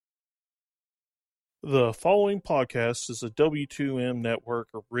The following podcast is a W2M Network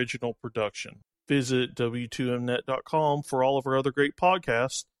original production. Visit W2Mnet.com for all of our other great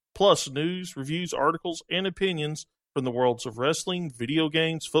podcasts, plus news, reviews, articles, and opinions from the worlds of wrestling, video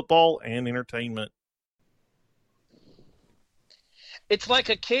games, football, and entertainment. It's like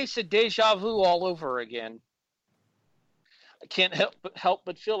a case of deja vu all over again. I can't help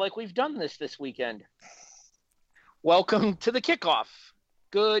but feel like we've done this weekend. Welcome to the Kickoff.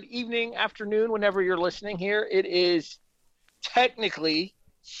 Good evening, afternoon, whenever you're listening here. It is technically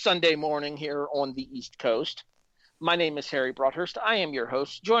Sunday morning here on the East Coast. My name is Harry Broadhurst. I am your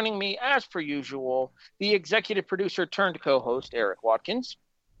host. Joining me, as per usual, the executive producer turned co-host, Erik Watkins.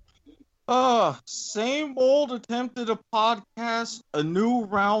 Same old attempt at a podcast, a new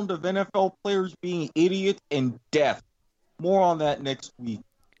round of NFL players being idiots, and death. More on that next week.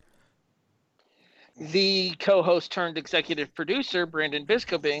 The co-host turned executive producer, Brandon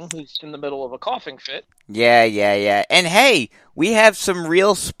Biskobing, who's in the middle of a coughing fit. Yeah. And hey, we have some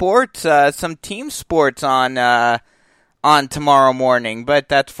real sports, some team sports on tomorrow morning, but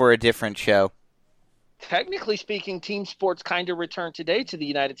that's for a different show. Technically speaking, team sports kind of returned today to the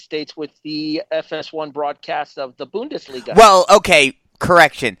United States with the FS1 broadcast of the Bundesliga. Well, okay,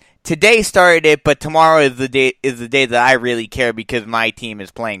 correction. Today started it, but tomorrow is the day that I really care because my team is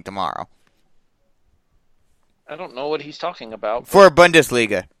playing tomorrow. I don't know what he's talking about. For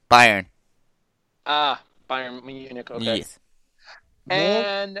Bundesliga, Bayern. Bayern Munich, okay. Yes.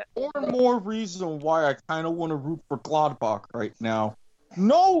 And more reason why I kind of want to root for Gladbach right now.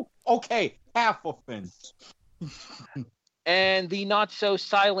 No, okay, half offense. And the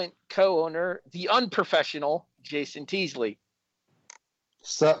not-so-silent co-owner, the unprofessional, Jason Teasley.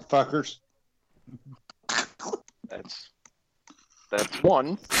 Sup, fuckers? That's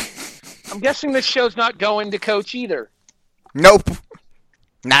one. I'm guessing this show's not going to coach either. Nope.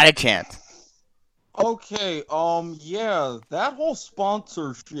 Not a chance. Okay, yeah, that whole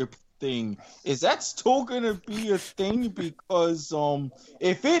sponsorship thing, is that still gonna be a thing? Because,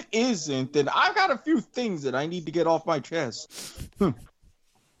 if it isn't, then I've got a few things that I need to get off my chest.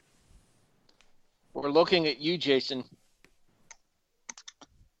 We're looking at you, Jason.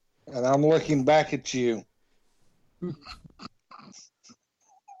 And I'm looking back at you.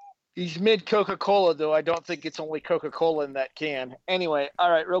 He's mid-Coca-Cola, though. I don't think it's only Coca-Cola in that can. Anyway,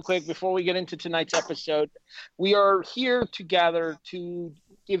 all right, real quick, before we get into tonight's episode, we are here to gather to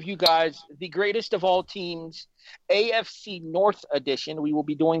give you guys the greatest of all teams, AFC North edition. We will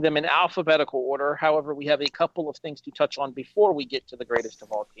be doing them in alphabetical order. However, we have a couple of things to touch on before we get to the greatest of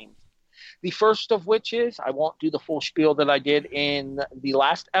all teams. The first of which is, I won't do the full spiel that I did in the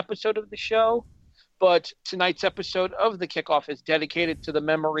last episode of the show, but tonight's episode of the Kickoff is dedicated to the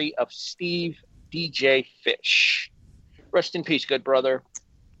memory of Steve DJ Fish. Rest in peace, good brother.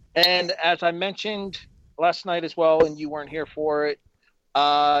 And as I mentioned last night as well, and you weren't here for it,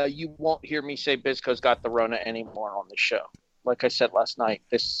 you won't hear me say Bisko's got the Rona anymore on the show. Like I said last night,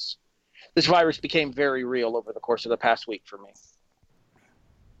 this virus became very real over the course of the past week for me.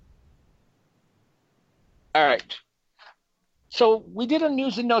 All right. So we did a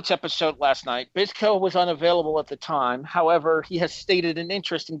news and notes episode last night. Bisko was unavailable at the time. However, he has stated an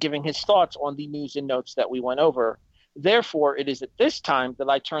interest in giving his thoughts on the news and notes that we went over. Therefore, it is at this time that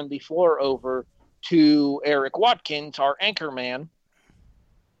I turn the floor over to Erik Watkins, our anchor man.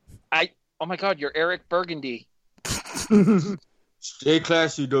 Oh my God, you're Eric Burgundy. Stay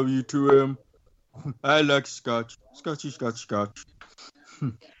classy, W2M. I like scotch. Scotchy.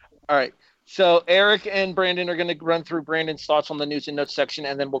 All right. So Erik and Brandon are going to run through Brandon's thoughts on the news and notes section,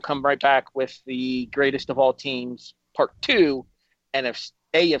 and then we'll come right back with the greatest of all teams, part 2,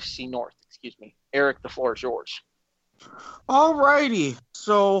 AFC North. Erik, the floor is yours. Alrighty,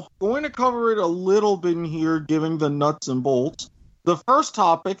 so going to cover it a little bit in here, giving the nuts and bolts. The first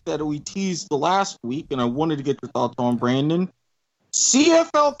topic that we teased the last week, and I wanted to get your thoughts on, Brandon,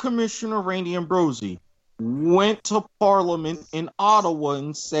 CFL Commissioner Randy Ambrosie went to Parliament in Ottawa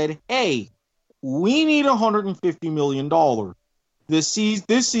and said, hey, we need $150 million. This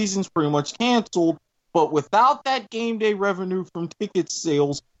season's pretty much canceled, but without that game day revenue from ticket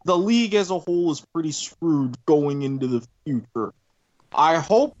sales, the league as a whole is pretty screwed going into the future. I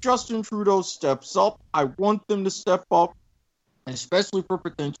hope Justin Trudeau steps up. I want them to step up, especially for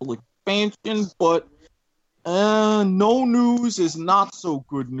potential expansion, but no news is not so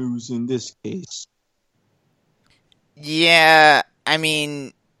good news in this case. Yeah, I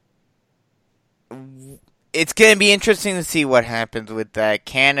mean, it's going to be interesting to see what happens with that.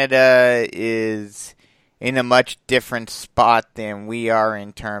 Canada is in a much different spot than we are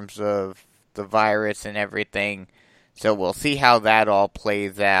in terms of the virus and everything. So we'll see how that all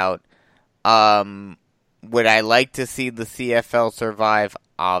plays out. Would I like to see the CFL survive?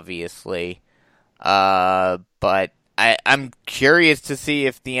 Obviously. But I'm curious to see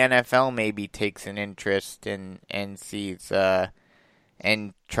if the NFL maybe takes an interest and sees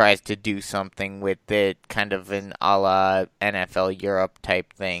and tries to do something with it, kind of an a la NFL Europe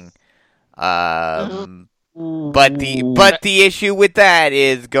type thing. But the issue with that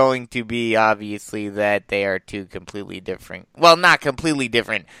is going to be obviously that they are two completely different. Well, not completely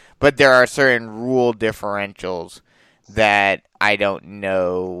different, but there are certain rule differentials that I don't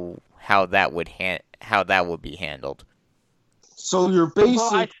know how that would be handled. So you're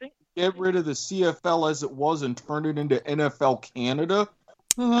basically get rid of the CFL as it was and turn it into NFL Canada?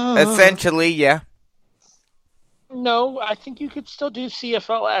 Essentially, yeah. No, I think you could still do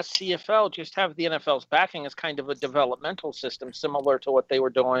CFL as CFL, just have the NFL's backing as kind of a developmental system, similar to what they were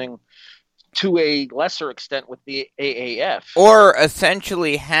doing to a lesser extent with the AAF. Or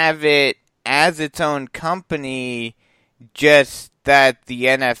essentially have it as its own company, just that the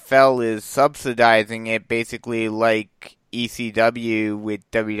NFL is subsidizing it, basically like ECW with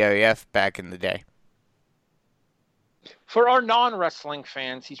WWF back in the day. For our non-wrestling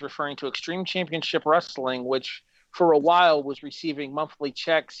fans, he's referring to Extreme Championship Wrestling, which for a while was receiving monthly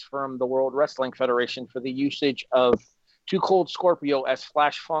checks from the World Wrestling Federation for the usage of Too Cold Scorpio as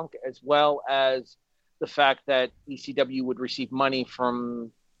Flash Funk, as well as the fact that ECW would receive money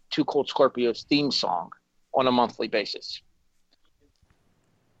from Too Cold Scorpio's theme song on a monthly basis.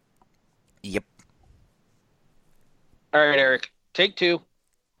 Yep. All right, Eric, take two.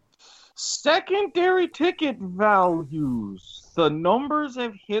 Secondary ticket values. The numbers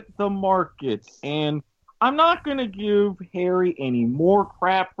have hit the market, and I'm not going to give Harry any more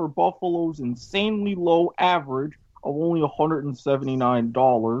crap for Buffalo's insanely low average of only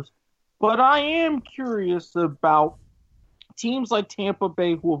 $179, but I am curious about teams like Tampa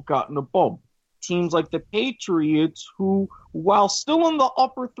Bay who have gotten a bump. Teams like the Patriots who, while still in the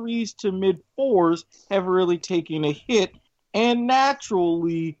upper threes to mid fours, have really taken a hit, and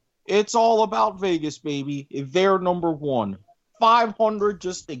naturally, it's all about Vegas, baby. They're number one. 500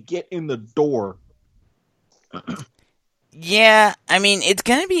 just to get in the door. Yeah, I mean, it's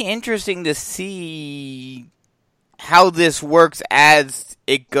going to be interesting to see how this works as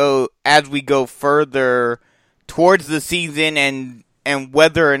we go further towards the season, and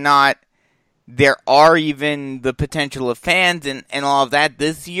whether or not there are even the potential of fans and all of that.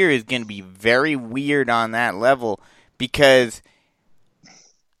 This year is going to be very weird on that level, because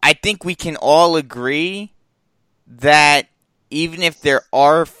I think we can all agree that even if there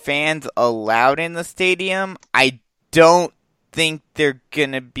are fans allowed in the stadium, I don't think they're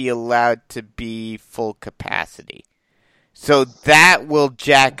going to be allowed to be full capacity. So that will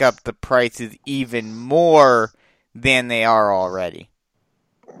jack up the prices even more than they are already.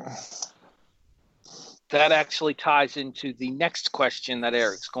 That actually ties into the next question that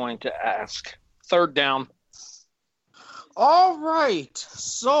Eric's going to ask. Third down. All right.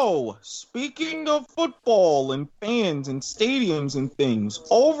 So, speaking of football and fans and stadiums and things,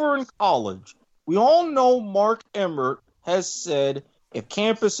 over in college, we all know Mark Emmert has said if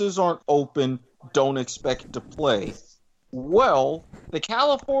campuses aren't open, don't expect to play. Well, the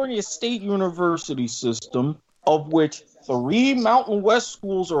California State University system, of which 3 Mountain West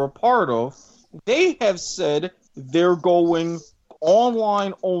schools are a part of, they have said they're going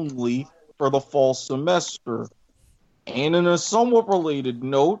online only for the fall semester. And in a somewhat related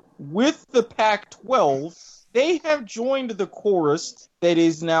note, with the Pac-12, they have joined the chorus that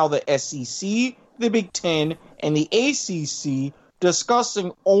is now the SEC, the Big Ten, and the ACC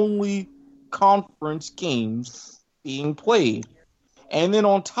discussing only conference games being played. And then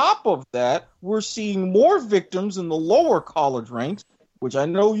on top of that, we're seeing more victims in the lower college ranks, which I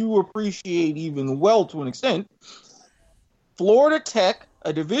know you appreciate even well to an extent. Florida Tech,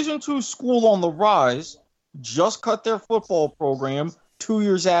 a Division II school on the rise, just cut their football program 2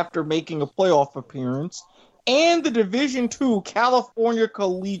 years after making a playoff appearance. And the Division II California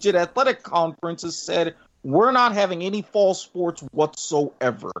Collegiate Athletic Conference has said, we're not having any fall sports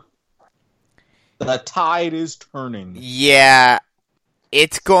whatsoever. The tide is turning. Yeah,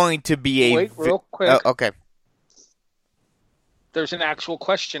 it's going to be a... Wait, real quick. Oh, okay. There's an actual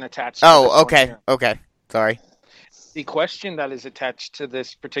question attached to Oh, this okay. Sorry. The question that is attached to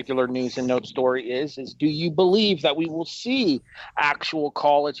this particular news and note story is do you believe that we will see actual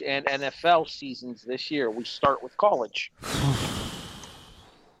college and NFL seasons this year? We start with college.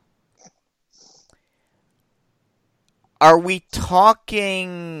 Are we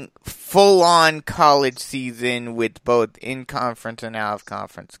talking full-on college season with both in-conference and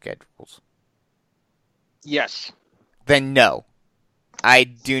out-of-conference schedules? Yes. Then no. I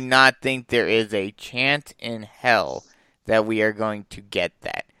do not think there is a chance in hell that we are going to get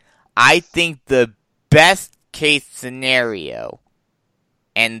that. I think the best case scenario,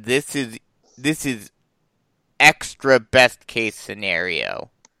 and this is extra best case scenario.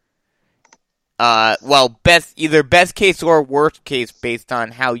 Either best case or worst case based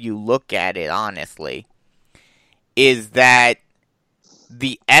on how you look at it, honestly, is that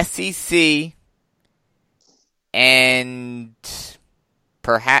the SEC and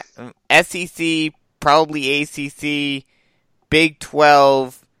perhaps SEC, probably ACC, Big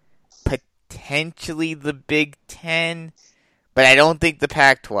 12, potentially the Big 10, but I don't think the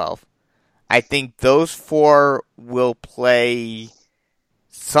Pac-12. I think those four will play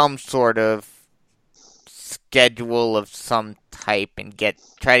some sort of schedule of some type and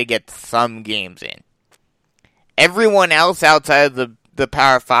try to get some games in. Everyone else outside of the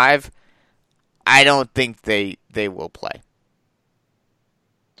Power 5, I don't think they will play.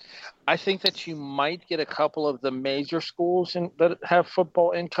 I think that you might get a couple of the major schools that have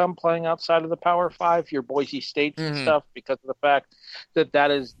football income playing outside of the Power 5, your Boise States and stuff, because of the fact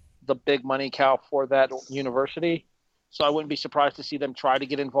that is the big money cow for that university. So I wouldn't be surprised to see them try to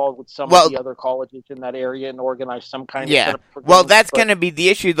get involved with some of the other colleges in that area and organize some kind of setup for games. That's going to be the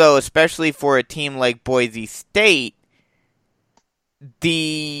issue, though, especially for a team like Boise State.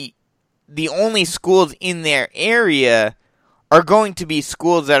 The only schools in their area are going to be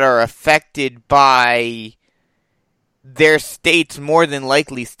schools that are affected by their states more than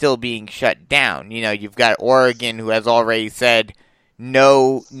likely still being shut down. You know, you've got Oregon, who has already said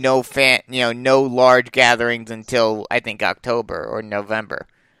no large gatherings until I think October or November.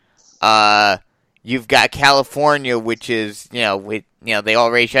 You've got California, which is they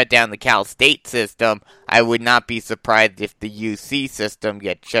already shut down the Cal State system. I would not be surprised if the UC system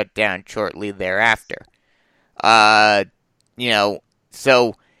gets shut down shortly thereafter. So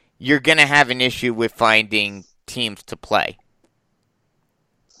you're going to have an issue with finding teams to play.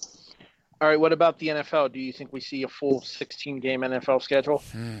 All right, what about the NFL? Do you think we see a full 16-game NFL schedule?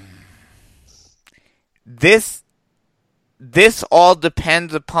 This all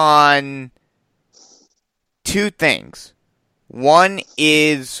depends upon two things. One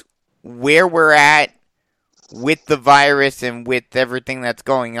is where we're at with the virus and with everything that's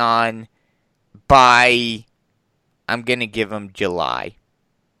going on by, I'm going to give them July.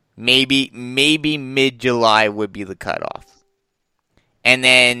 Maybe mid-July would be the cutoff. And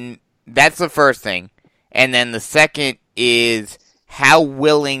then that's the first thing. And then the second is how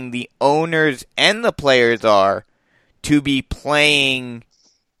willing the owners and the players are to be playing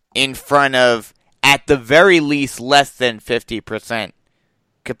in front of, at the very least, less than 50%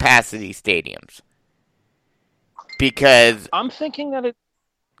 capacity stadiums. Because I'm thinking that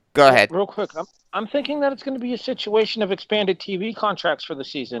Go ahead. Real quick, I'm thinking that it's going to be a situation of expanded TV contracts for the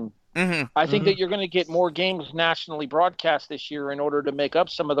season. Mm-hmm. I think that you're going to get more games nationally broadcast this year in order to make up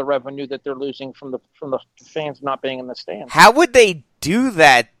some of the revenue that they're losing from the fans not being in the stands. How would they do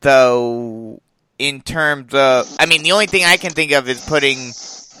that, though, in terms of... I mean, the only thing I can think of is putting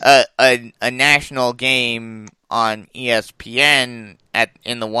a national game on ESPN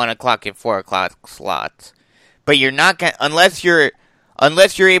in the 1 o'clock and 4 o'clock slots. But you're not going to... Unless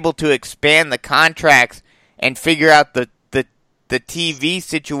you're able to expand the contracts and figure out the TV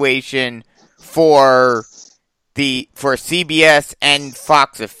situation for CBS and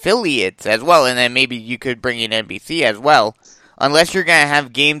Fox affiliates as well, and then maybe you could bring in NBC as well. Unless you're going to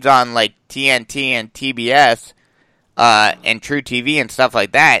have games on like TNT and TBS and True TV and stuff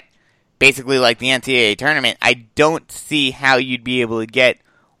like that, basically like the NCAA tournament, I don't see how you'd be able to get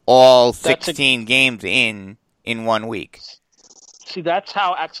all 16 games in 1 week. See, that's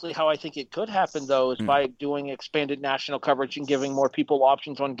how I think it could happen, though, is by doing expanded national coverage and giving more people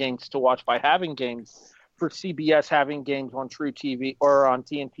options on games to watch by having games. For CBS having games on True TV or on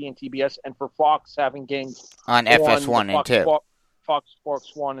TNT and TBS, and for Fox having games on FS1 and 2. Fox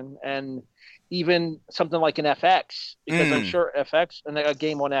Sports 1 and even something like an FX, because I'm sure FX and a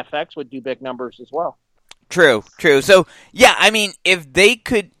game on FX would do big numbers as well. True. So, yeah, I mean, if they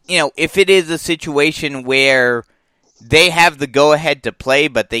could, if it is a situation where they have the go-ahead to play,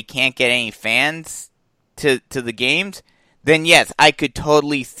 but they can't get any fans to the games, then yes, I could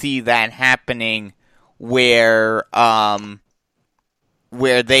totally see that happening where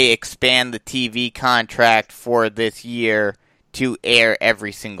they expand the TV contract for this year to air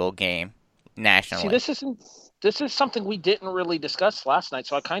every single game nationally. See, this is something we didn't really discuss last night,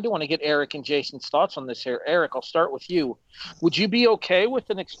 so I kind of want to get Erik and Jason's thoughts on this here. Erik, I'll start with you. Would you be okay with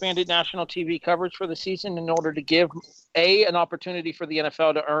an expanded national TV coverage for the season in order to give, A, an opportunity for the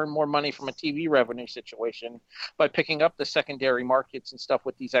NFL to earn more money from a TV revenue situation by picking up the secondary markets and stuff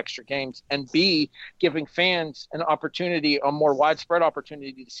with these extra games, and B, giving fans an opportunity, a more widespread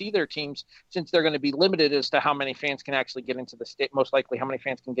opportunity to see their teams, since they're going to be limited as to how many fans can actually get into the most likely how many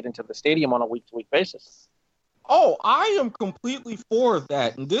fans can get into the stadium on a week-to-week basis? Oh, I am completely for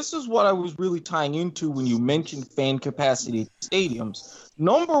that. And this is what I was really tying into when you mentioned fan capacity stadiums.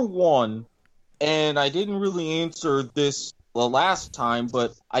 Number one, and I didn't really answer this the last time,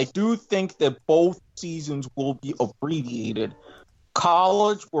 but I do think that both seasons will be abbreviated.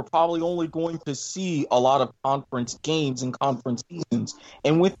 College, we're probably only going to see a lot of conference games and conference seasons.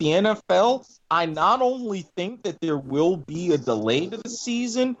 And with the NFL, I not only think that there will be a delay to the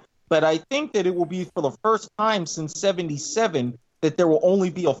season, but I think that it will be for the first time since '77 that there will only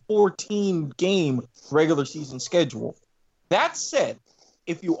be a 14-game regular season schedule. That said,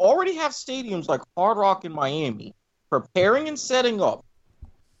 if you already have stadiums like Hard Rock in Miami preparing and setting up,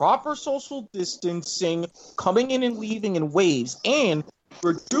 proper social distancing, coming in and leaving in waves, and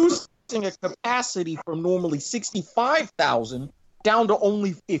reducing a capacity from normally 65,000 down to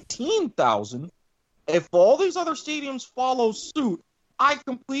only 15,000, if all these other stadiums follow suit, I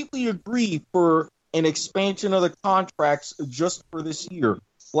completely agree for an expansion of the contracts just for this year.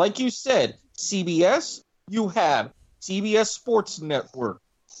 Like you said, CBS, you have CBS Sports Network,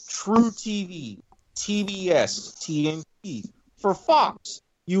 True TV, TBS, TNT. For Fox,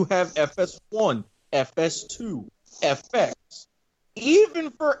 you have FS1, FS2, FX.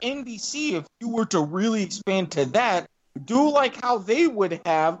 Even for NBC, if you were to really expand to that, do like how they would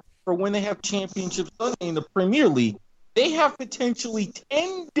have for when they have Championship Sunday in the Premier League. They have potentially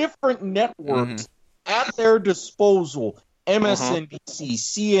 10 different networks at their disposal. MSNBC,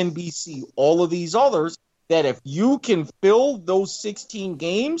 CNBC, all of these others, that if you can fill those 16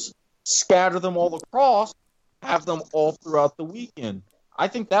 games, scatter them all across, have them all throughout the weekend. I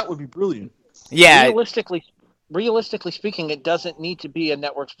think that would be brilliant. Yeah. Realistically speaking, it doesn't need to be a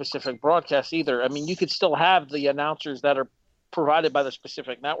network-specific broadcast either. I mean, you could still have the announcers that are provided by the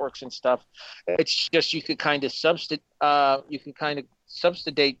specific networks and stuff. It's just you could kind of substitute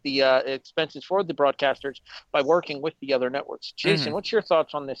the expenses for the broadcasters by working with the other networks. Jason, what's your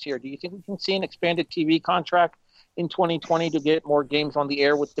thoughts on this here? Do you think we can see an expanded TV contract in 2020 to get more games on the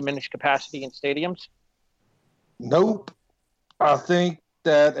air with diminished capacity in stadiums? Nope. I think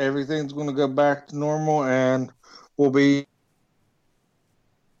that everything's going to go back to normal and will be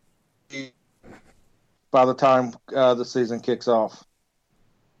by the time the season kicks off.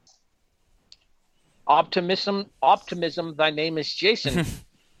 Optimism. Thy name is Jason.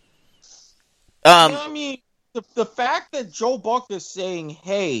 I mean, the fact that Joe Buck is saying,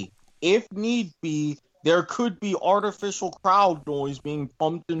 hey, if need be, there could be artificial crowd noise being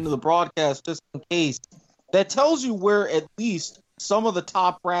pumped into the broadcast just in case, that tells you where at least some of the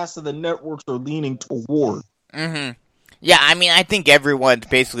top brass of the networks are leaning toward. Yeah, I mean, I think everyone's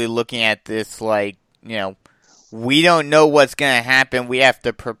basically looking at this like, you know, we don't know what's going to happen. We have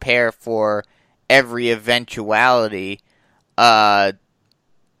to prepare for every eventuality. I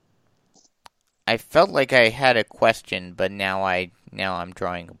felt like I had a question, but now I'm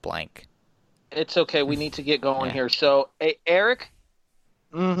drawing a blank. It's okay. We need to get going here. So, hey, Erik,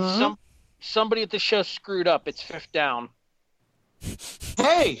 somebody at the show screwed up. It's 5th down.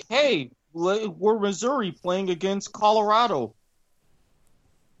 Hey, we're Missouri playing against Colorado.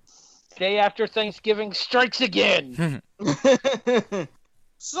 Day after Thanksgiving strikes again.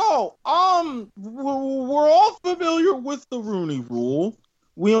 So, we're all familiar with the Rooney Rule.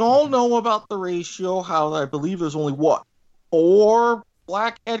 We all know about the ratio, how I believe there's only, 4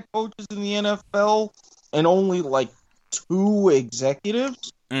 black head coaches in the NFL and only, 2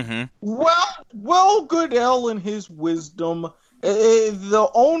 executives? Well, Goodell in his wisdom, the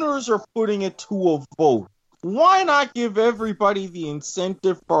owners are putting it to a vote. Why not give everybody the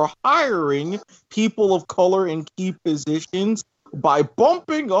incentive for hiring people of color in key positions by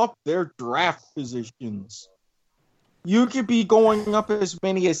bumping up their draft positions? You could be going up as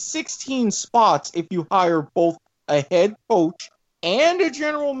many as 16 spots if you hire both a head coach and a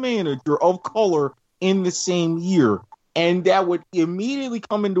general manager of color in the same year. And that would immediately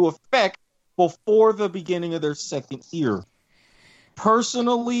come into effect before the beginning of their second year.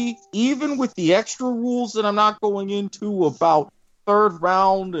 Personally, even with the extra rules that I'm not going into about 3rd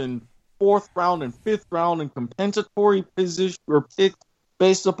round and 4th round and 5th round and compensatory position or picks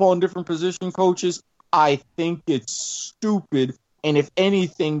based upon different position coaches, I think it's stupid. And if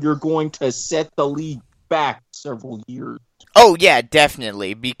anything, you're going to set the league back several years. Oh, yeah,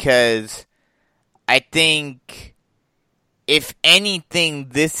 definitely, because I think, if anything,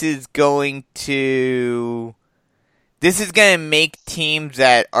 this is going to make teams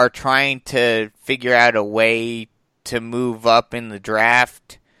that are trying to figure out a way to move up in the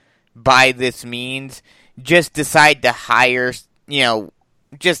draft by this means just decide to hire,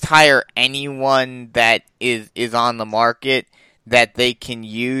 just hire anyone that is on the market that they can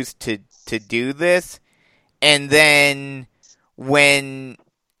use to do this. And then when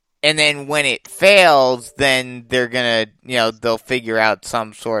it fails, then they're gonna, they'll figure out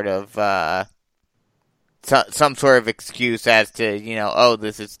some sort of excuse as to, oh,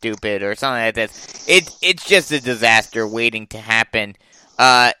 this is stupid or something like that. It's just a disaster waiting to happen.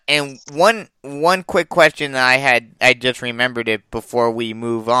 And one quick question that I just remembered it before we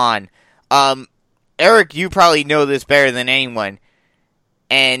move on. Erik, you probably know this better than anyone.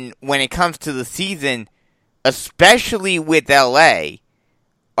 And when it comes to the season, especially with LA,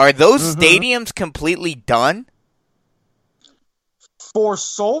 are those stadiums completely done? For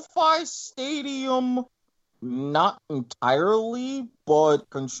SoFi Stadium, not entirely, but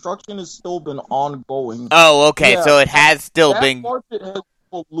construction has still been ongoing. Oh, okay, yeah, so it has still been... That market has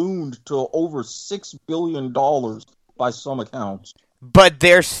ballooned to over $6 billion by some accounts. But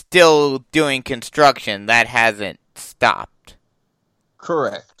they're still doing construction. That hasn't stopped.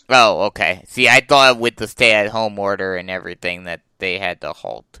 Correct. Oh, okay. See, I thought with the stay-at-home order and everything that they had to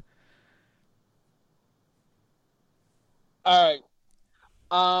halt. All right.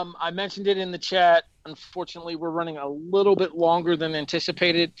 I mentioned it in the chat. Unfortunately, we're running a little bit longer than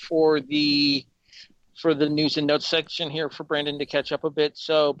anticipated for the news and notes section here for Brandon to catch up a bit.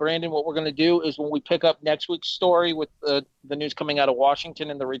 So, Brandon, what we're going to do is when we pick up next week's story with the news coming out of Washington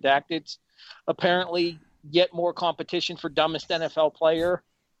and the redacteds, apparently yet more competition for dumbest NFL player.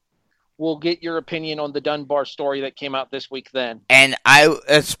 We'll get your opinion on the Dunbar story that came out this week then. And I,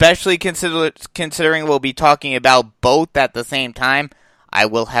 especially considering we'll be talking about both at the same time, I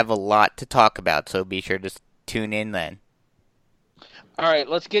will have a lot to talk about, so be sure to tune in then. All right,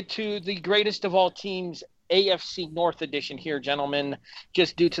 let's get to the greatest of all teams, AFC North edition here, gentlemen.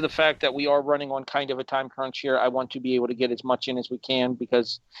 Just due to the fact that we are running on kind of a time crunch here, I want to be able to get as much in as we can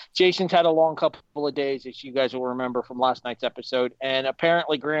because Jason's had a long couple of days, as you guys will remember from last night's episode, and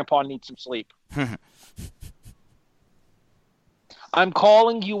apparently Grandpa needs some sleep. I'm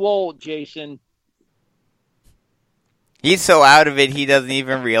calling you old, Jason. He's so out of it, he doesn't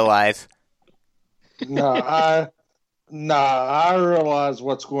even realize. I realize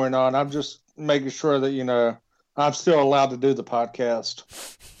what's going on. I'm just making sure that, I'm still allowed to do the podcast.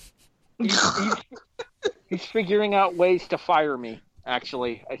 He's figuring out ways to fire me,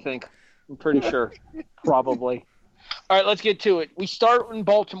 actually, I think. I'm pretty sure. Probably. All right, let's get to it. We start in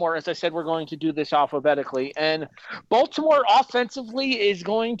Baltimore. As I said, we're going to do this alphabetically. And Baltimore offensively is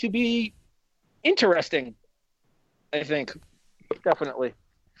going to be interesting, I think. Definitely.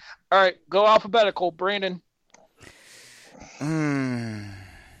 All right, go alphabetical. Brandon.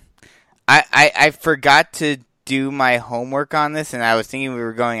 I forgot to do my homework on this, and I was thinking we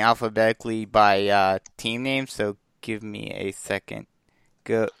were going alphabetically by team name, so give me a second.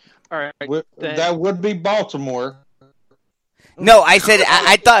 Go. All right. That would be Baltimore. No, I said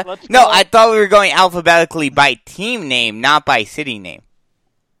I thought we were going alphabetically by team name, not by city name.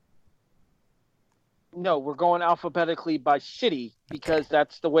 No, we're going alphabetically by city because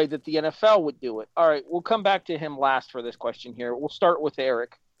that's the way that the NFL would do it. All right, we'll come back to him last for this question here. We'll start with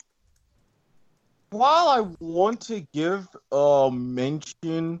Erik. While I want to give a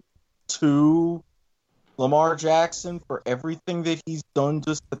mention to Lamar Jackson for everything that he's done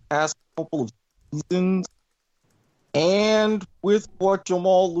just the past couple of seasons, and with what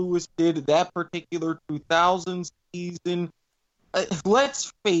Jamal Lewis did that particular 2000 season,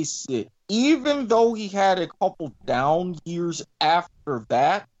 let's face it, even though he had a couple down years after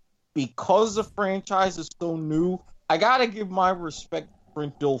that, because the franchise is so new, I gotta give my respect to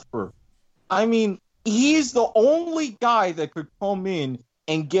Brent Dilfer. I mean, he's the only guy that could come in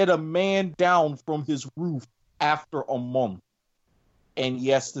and get a man down from his roof after a month. And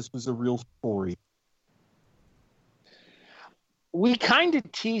yes, this was a real story. We kind of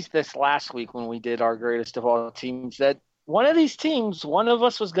teased this last week when we did our greatest of all teams, that one of these teams, one of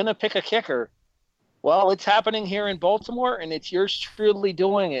us was going to pick a kicker. Well, it's happening here in Baltimore, and it's yours truly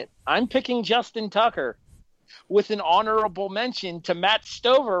doing it. I'm picking Justin Tucker with an honorable mention to Matt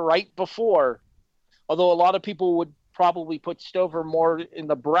Stover right before. Although a lot of people would probably put Stover more in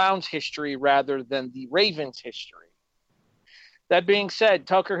the Browns' history rather than the Ravens' history. That being said,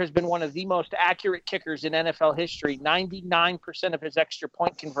 Tucker has been one of the most accurate kickers in NFL history. 99% of his extra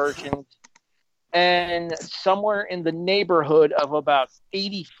point conversions and somewhere in the neighborhood of about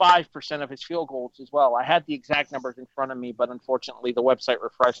 85% of his field goals as well. I had the exact numbers in front of me, but unfortunately the website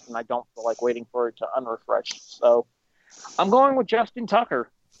refreshed, and I don't feel like waiting for it to unrefresh. So I'm going with Justin Tucker.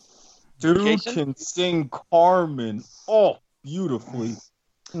 Dude Jason? can sing Carmen. Oh, beautifully.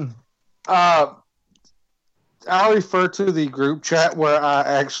 I refer to the group chat where I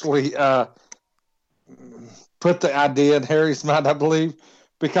actually put the idea in Harry's mind, I believe,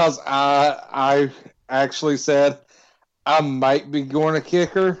 because I actually said I might be going to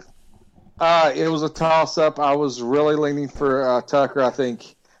kicker. It was a toss-up. I was really leaning for Tucker. I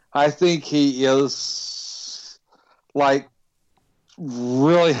think he is like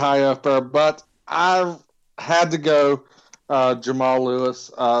really high up there, but I had to go Jamal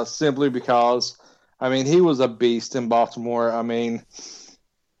Lewis simply because, I mean, he was a beast in Baltimore. I mean,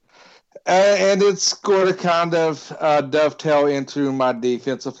 and it's going to kind of dovetail into my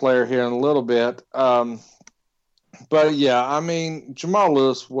defensive player here in a little bit. But yeah, I mean, Jamal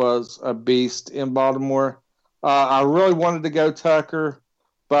Lewis was a beast in Baltimore. I really wanted to go Tucker,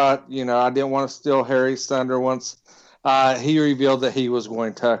 but, you know, I didn't want to steal Harry's thunder once he revealed that he was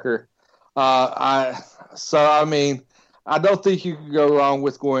going Tucker. I mean, I don't think you could go wrong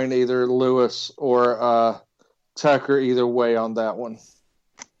with going either Lewis or Tucker either way on that one.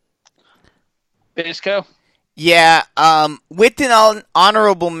 Bisko? Yeah, with an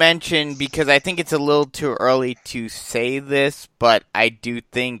honorable mention, because I think it's a little too early to say this, but I do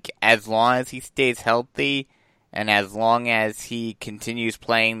think as long as he stays healthy and as long as he continues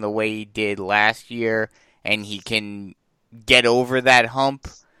playing the way he did last year and he can get over that hump,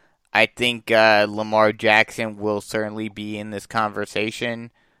 I think Lamar Jackson will certainly be in this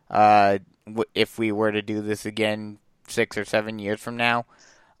conversation if we were to do this again 6 or 7 years from now.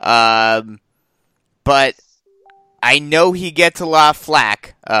 But I know he gets a lot of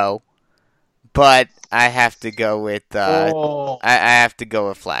flack. But I have to go with I have to go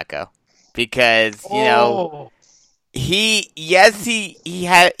with Flacco because you know he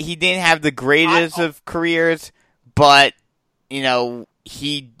didn't have the greatest of careers, but you know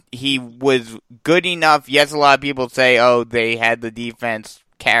he was good enough. Yes, a lot of people say, oh, they had the defense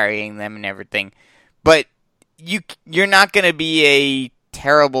carrying them and everything, but you're not going to be a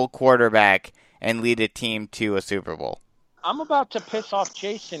terrible quarterback and lead a team to a Super Bowl. I'm about to piss off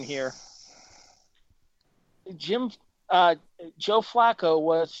Jason here. Joe Flacco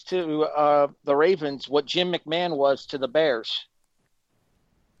was to the Ravens what Jim McMahon was to the Bears.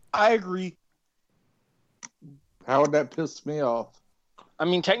 I agree. How would that piss me off? I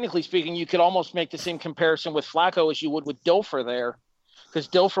mean, technically speaking, you could almost make the same comparison with Flacco as you would with Dilfer there, because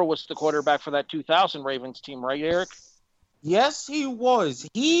Dilfer was the quarterback for that 2000 Ravens team, right, Erik? Yes, he was.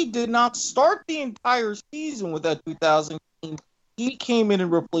 He did not start the entire season with that 2000 team. He came in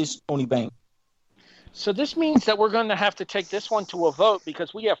and replaced Tony Banks. So this means that we're going to have to take this one to a vote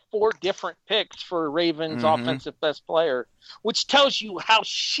because we have 4 different picks for Ravens offensive best player, which tells you how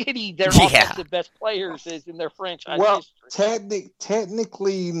shitty their offensive best players is in their franchise history.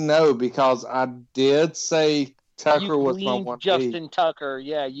 Technically, no, because I did say Tucker was my one. Justin Tucker,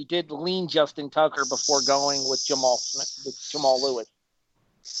 yeah, you did lean Justin Tucker before going with Jamal Lewis.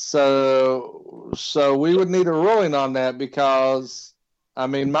 So we would need a ruling on that because, I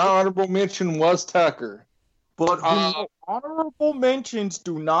mean, my honorable mention was Tucker. But honorable mentions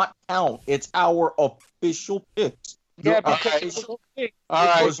do not count. It's our official picks. Yeah, because all right,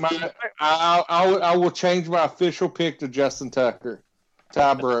 I will change my official pick to Justin Tucker.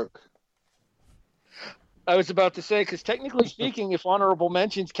 Tie broke. I was about to say, because technically speaking, if honorable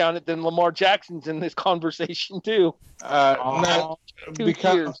mentions counted, then Lamar Jackson's in this conversation too. No,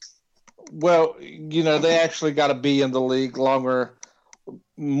 because, well, you know, they actually got to be in the league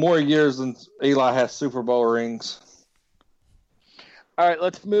more years than Eli has Super Bowl rings. All right,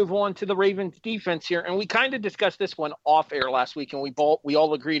 let's move on to the Ravens defense here. And we kind of discussed this one off air last week, and we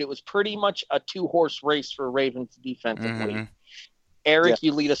all agreed it was pretty much a 2-horse race for Ravens defensively. Erik,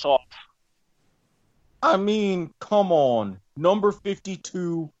 you lead us off. I mean, come on. Number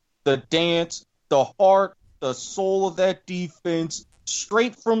 52, the dance, the heart, the soul of that defense,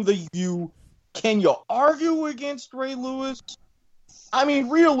 straight from the U. Can you argue against Ray Lewis? I mean,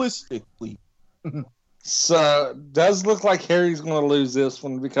 realistically. So, does look like Harry's going to lose this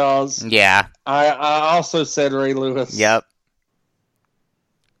one because I also said Ray Lewis. Yep.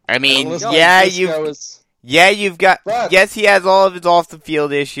 I mean, you've got. Yes, he has all of his off the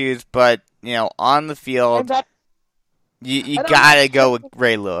field issues, but you know, on the field, you gotta go with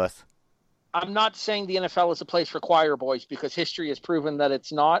Ray Lewis. I'm not saying the NFL is a place for choir boys because history has proven that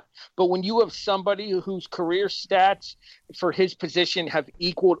it's not. But when you have somebody whose career stats for his position have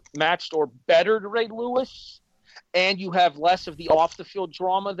equaled, matched, or bettered Ray Lewis, and you have less of the off-the-field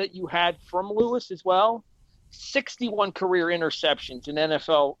drama that you had from Lewis as well, 61 career interceptions in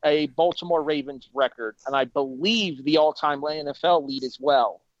NFL, a Baltimore Ravens record, and I believe the all-time NFL lead as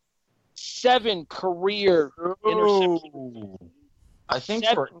well. 7 career interceptions. I think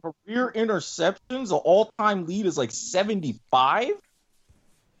for career interceptions, the all-time lead is like 75?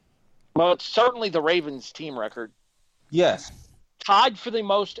 Well, it's certainly the Ravens team record. Yes. Tied for the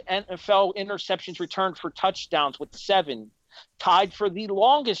most NFL interceptions returned for touchdowns with 7. Tied for the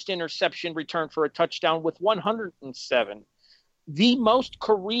longest interception return for a touchdown with 107. The most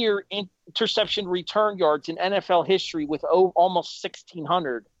career interception return yards in NFL history with almost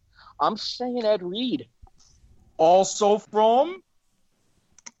 1,600. I'm saying Ed Reed. Also from?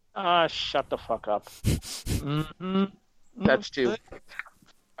 Shut the fuck up. Mm-hmm. That's 2.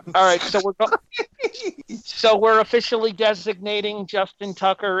 All right, so we're officially designating Justin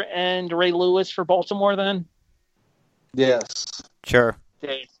Tucker and Ray Lewis for Baltimore then? Yes. Sure.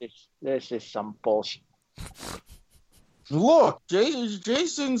 This is some bullshit. Look,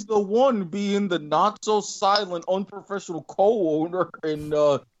 Jason's the one being the not-so-silent, unprofessional co-owner and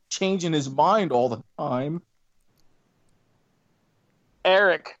changing his mind all the time.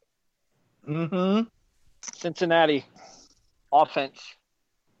 Erik. Mm-hmm. Cincinnati. Offense.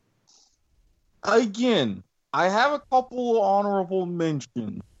 Again, I have a couple of honorable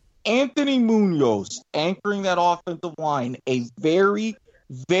mentions. Anthony Munoz anchoring that offensive line, a very,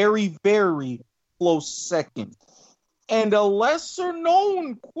 very, very close second. And a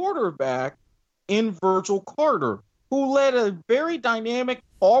lesser-known quarterback in Virgil Carter, who led a very dynamic,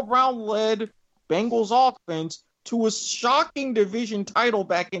 all-round-led Bengals offense to a shocking division title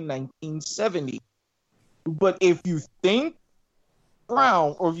back in 1970. But if you think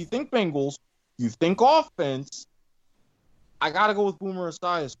Brown, or if you think Bengals, you think offense, I gotta go with Boomer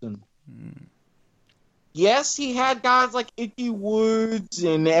Esiason. Yes, he had guys like Ickey Woods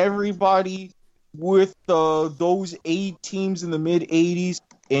and everybody with those 8 teams in the mid-'80s,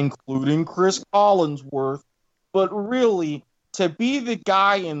 including Chris Collinsworth. But really, to be the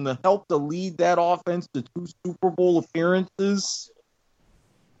guy and the help to lead that offense to 2 Super Bowl appearances.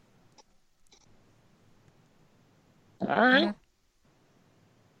 All right.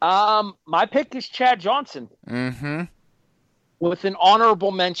 My pick is Chad Johnson. Mm-hmm. With an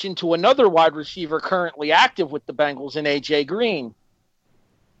honorable mention to another wide receiver currently active with the Bengals in A.J. Green.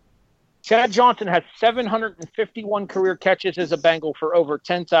 Chad Johnson has 751 career catches as a Bengal for over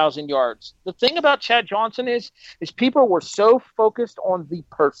 10,000 yards. The thing about Chad Johnson is people were so focused on the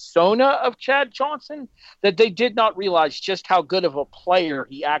persona of Chad Johnson that they did not realize just how good of a player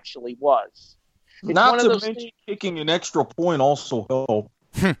he actually was. It's not to mention kicking an extra point also helped.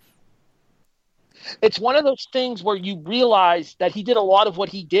 It's one of those things where you realize that he did a lot of what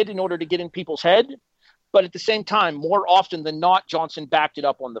he did in order to get in people's head, but at the same time, more often than not, Johnson backed it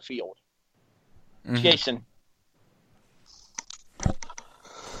up on the field. Mm-hmm. Jason.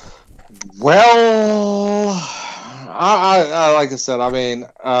 Well, I like I said, I mean,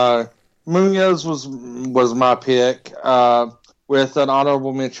 Munoz was my pick, with an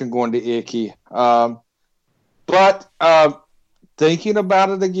honorable mention going to Ickey. But thinking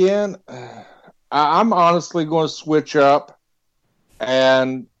about it again, I'm honestly going to switch up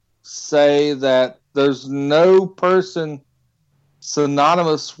and say that there's no person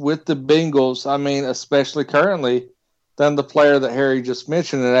synonymous with the Bengals, I mean, especially currently, than the player that Harry just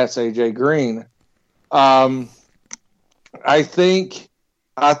mentioned, and that's A.J. Green. I think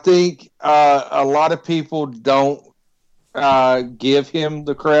a lot of people don't give him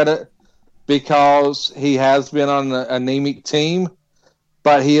the credit because he has been on an anemic team,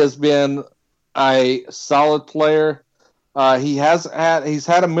 but he has been a solid player. He's had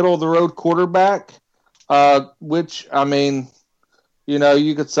a middle of the road quarterback, which, I mean, you know,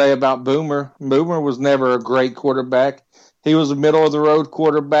 you could say about Boomer. Boomer was never a great quarterback. He was a middle of the road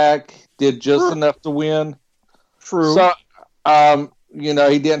quarterback, did just enough to win. True. So, you know,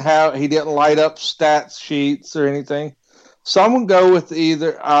 he didn't light up stats sheets or anything. So I'm gonna go with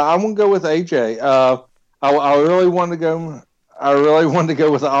I'm gonna go with AJ. I really wanted to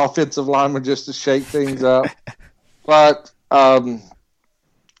go with the offensive lineman just to shake things up, but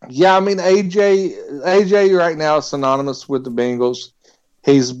yeah, I mean AJ right now is synonymous with the Bengals.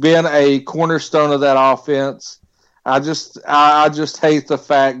 He's been a cornerstone of that offense. I just hate the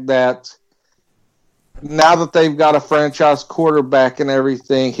fact that now that they've got a franchise quarterback and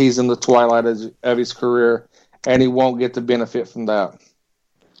everything, he's in the twilight of his career, and he won't get the benefit from that.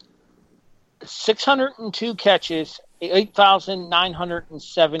 602 catches,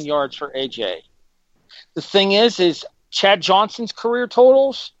 8,907 yards for AJ. The thing is Chad Johnson's career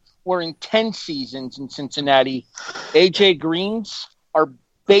totals were in 10 seasons in Cincinnati. AJ Green's are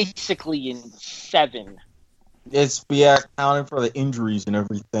basically in 7. It's accounting for the injuries and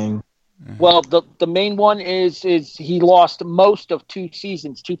everything. Well, the main one is he lost most of 2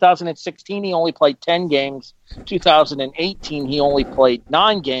 seasons. 2016, he only played 10 games. 2018, he only played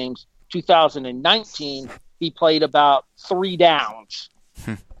 9 games. 2019, he played about 3 downs.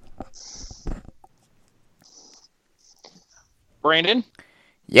 Brandon?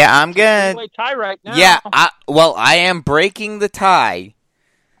 Yeah, I'm gonna tie right now. Yeah, I am breaking the tie.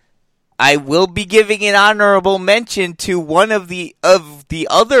 I will be giving an honorable mention to one of the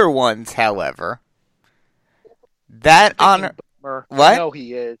other ones, however. That honor Boomer. What? I know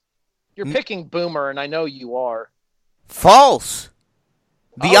he is. You're picking Boomer, and I know you are. False.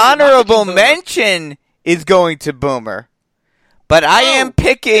 The honorable mention is going to Boomer. But I am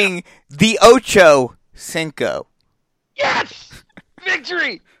picking the Ocho Cinco. Yes!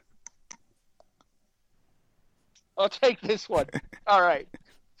 Victory! I'll take this one. All right.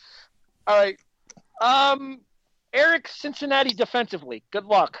 Erik, Cincinnati defensively. Good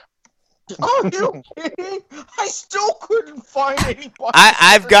luck. Are you kidding? I still couldn't find anybody.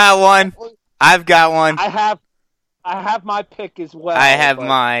 I've got one. I have my pick as well. I have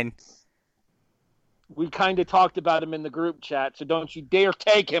mine. We kind of talked about him in the group chat, so don't you dare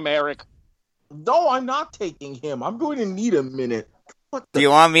take him, Erik. No, I'm not taking him. I'm going to need a minute. Do you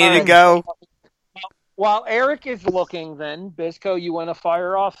want me to go? While Erik is looking, then, Bisko, you want to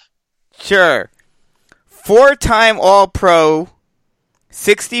fire off? Sure. 4-time All-Pro,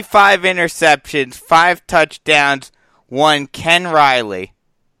 65 interceptions, 5 touchdowns, 1 Ken Riley.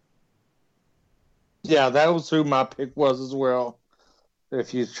 Yeah, that was who my pick was as well.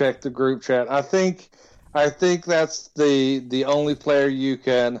 If you check the group chat, I think that's the only player you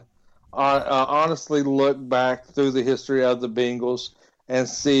can honestly look back through the history of the Bengals and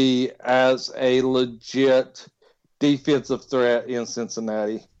see as a legit defensive threat in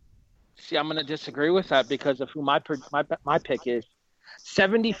Cincinnati. See, I'm going to disagree with that because of who my pick is.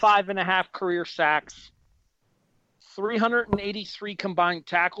 75.5 career sacks, 383 combined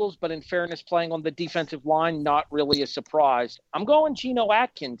tackles, but in fairness, playing on the defensive line, not really a surprise. I'm going Geno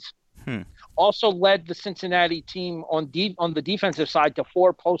Watkins. Also led the Cincinnati team on the defensive side to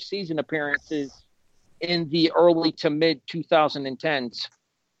 4 postseason appearances in the early to mid 2010s.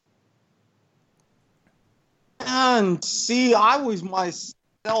 And see, I was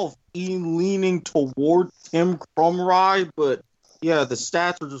myself leaning toward Tim Krumrie, but yeah, the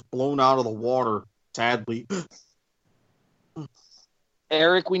stats are just blown out of the water, sadly.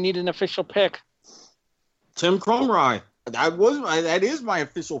 Erik, we need an official pick. Tim Krumrie. That is my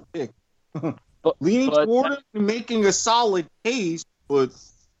official pick. Leaning toward it and making a solid case, but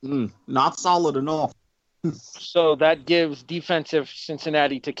not solid enough. So that gives defensive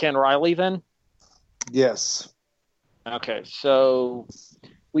Cincinnati to Ken Riley then? Yes. Okay, so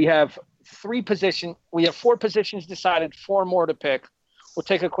we have 4 positions decided, 4 more to pick. We'll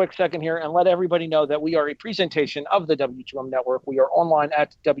take a quick second here and let everybody know that we are a presentation of the W2M Network. We are online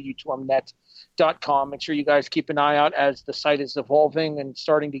at W2Mnet.com. Make sure you guys keep an eye out as the site is evolving and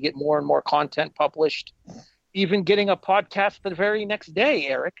starting to get more and more content published. Even getting a podcast the very next day,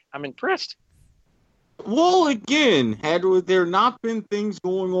 Erik. I'm impressed. Well, again, had there not been things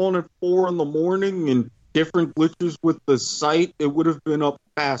going on at 4 a.m. and different glitches with the site, it would have been up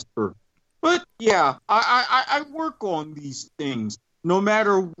faster. But yeah, I work on these things, no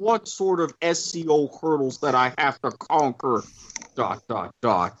matter what sort of SEO hurdles that I have to conquer. ...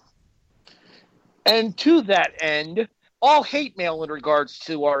 And to that end, all hate mail in regards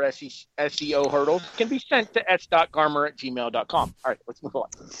to our SEO hurdles can be sent to s.garmer@gmail.com. All right, let's move on.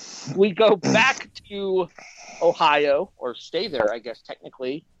 We go back to Ohio, or stay there, I guess,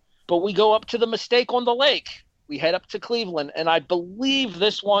 technically. But we go up to the mistake on the lake. We head up to Cleveland, and I believe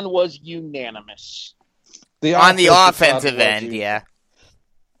this one was unanimous. On the offensive end, yeah.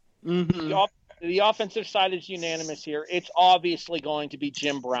 Mm-hmm. The offensive side is unanimous here. It's obviously going to be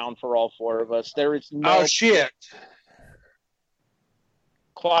Jim Brown for all 4 of us. There is no... Oh, shit.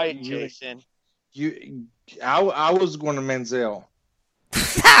 Quiet, Jason. I was going to Manziel.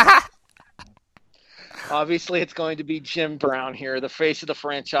 Obviously, it's going to be Jim Brown here, the face of the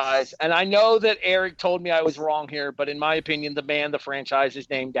franchise. And I know that Erik told me I was wrong here, but in my opinion, the man the franchise is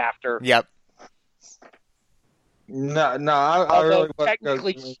named after. Yep.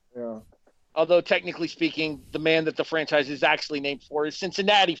 Although technically speaking, the man that the franchise is actually named for is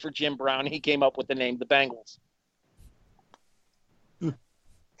Cincinnati for Jim Brown. He came up with the name the Bengals.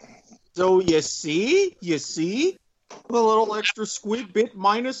 So you see? The little extra squid bit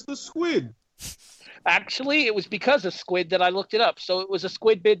minus the squid. Actually, it was because of squid that I looked it up. So it was a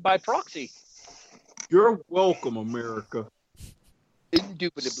squid bid by proxy. You're welcome, America.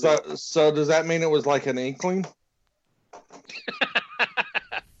 Indubitably. So does that mean it was like an inkling?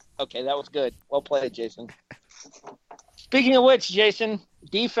 Okay, that was good. Well played, Jason. Speaking of which, Jason,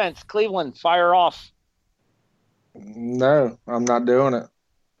 defense, Cleveland, fire off. No, I'm not doing it.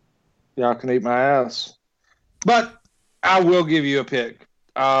 Y'all can eat my ass. But I will give you a pick.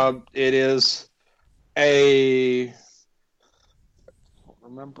 It is a... I don't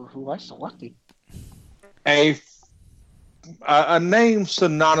remember who I selected. A name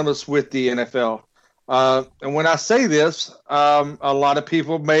synonymous with the NFL. And when I say this, a lot of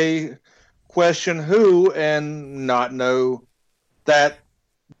people may question who and not know that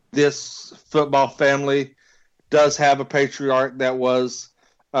this football family does have a patriarch that was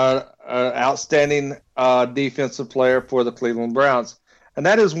an outstanding defensive player for the Cleveland Browns. And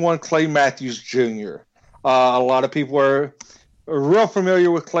that is one Clay Matthews Jr. A lot of people are real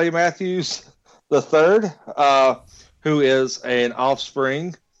familiar with Clay Matthews III, who is an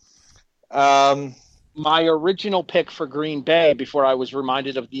offspring. My original pick for Green Bay before I was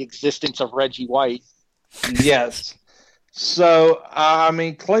reminded of the existence of Reggie White. Yes. So,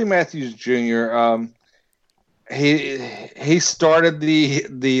 Clay Matthews Jr., he started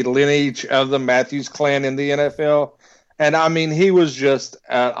the lineage of the Matthews clan in the NFL. And, he was just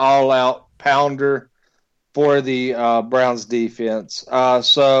an all-out pounder for the Browns defense.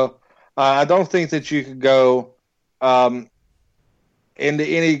 So, I don't think that you could go into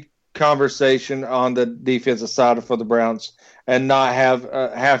any conversation on the defensive side for the Browns and not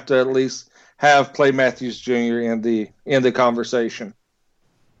have to at least have Clay Matthews Jr. in the conversation.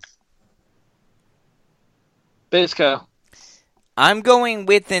 Bisko. I'm going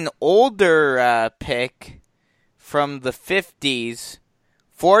with an older pick from the 50s,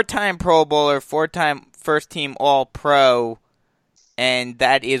 4-time Pro Bowler, 4-time first-team All-Pro, and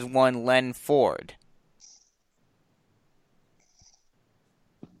that is one Len Ford.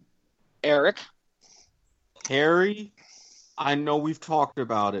 Erik. Harry, I know we've talked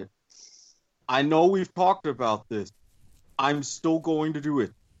about it. I know we've talked about this. I'm still going to do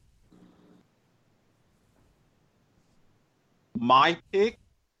it. My pick,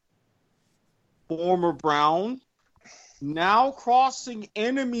 former Brown, now crossing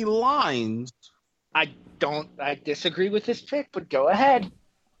enemy lines. I disagree with this pick, but go ahead.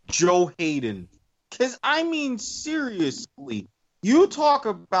 Joe Hayden. Because, seriously, you talk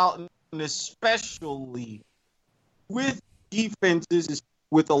about, especially with defenses,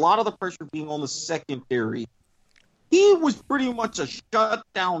 with a lot of the pressure being on the secondary, he was pretty much a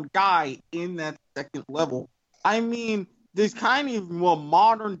shutdown guy in that second level. There's kind of a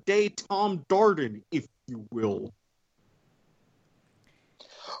modern-day Tom Darden, if you will.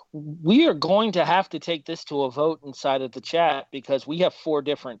 We are going to have to take this to a vote inside of the chat because we have 4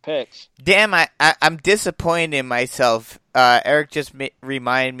 different picks. Damn, I'm disappointed in myself. Erik just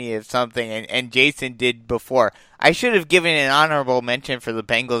reminded me of something, and Jason did before. I should have given an honorable mention for the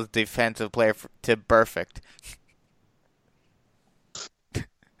Bengals defensive player to Perfect.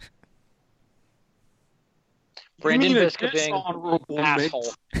 Brandon Biskobing,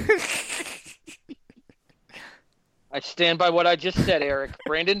 asshole. I stand by what I just said, Erik.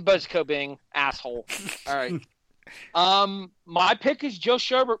 Brandon Biskobing, asshole. All right. My pick is Joe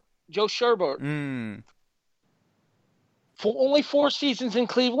Sherbert. For only 4 seasons in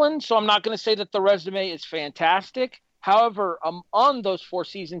Cleveland, so I'm not going to say that the resume is fantastic. However, on those 4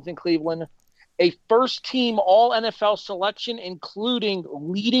 seasons in Cleveland, a first-team All-NFL selection, including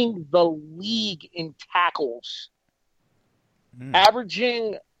leading the league in tackles,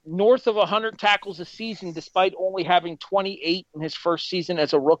 averaging north of 100 tackles a season despite only having 28 in his first season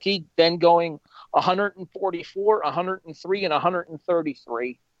as a rookie, then going 144, 103, and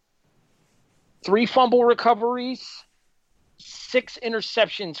 133. 3 fumble recoveries, 6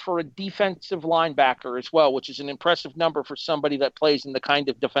 interceptions for a defensive linebacker as well, which is an impressive number for somebody that plays in the kind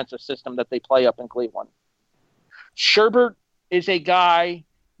of defensive system that they play up in Cleveland. Sherbert is a guy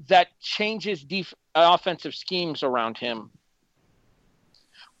that changes offensive schemes around him.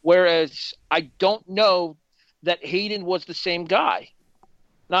 Whereas I don't know that Hayden was the same guy.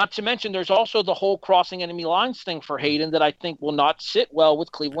 Not to mention there's also the whole crossing enemy lines thing for Hayden that I think will not sit well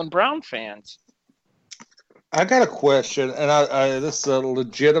with Cleveland Brown fans. I got a question, and this is a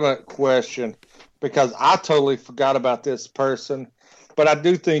legitimate question because I totally forgot about this person, but I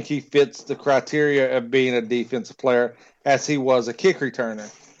do think he fits the criteria of being a defensive player as he was a kick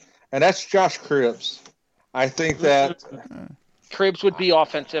returner, and that's Josh Cribbs. I think that Cribbs would be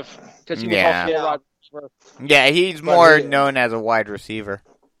offensive because he would help the wide receiver. Yeah, he's more known as a wide receiver.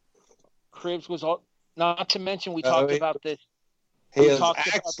 Cribbs was not to mention we talked about this. He is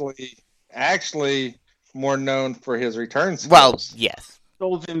actually more known for his return skills. Well, yes.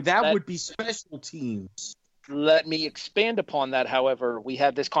 So then that would be special teams. Let me expand upon that, however. We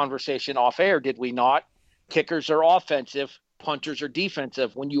had this conversation off air, did we not? Kickers are offensive, punters are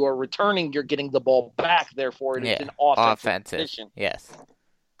defensive. When you are returning, you're getting the ball back. Therefore, it is an offensive position. Yes.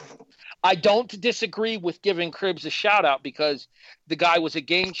 I don't disagree with giving Cribbs a shout-out because the guy was a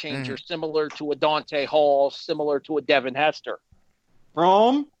game changer, similar to a Dante Hall, similar to a Devin Hester.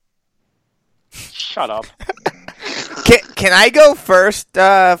 Shut up. Can I go first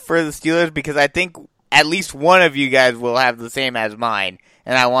for the Steelers? Because I think at least one of you guys will have the same as mine,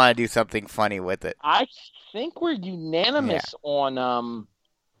 and I want to do something funny with it. I think we're unanimous on.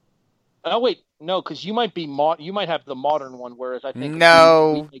 Oh wait, no, because you might be you might have the modern one, whereas I think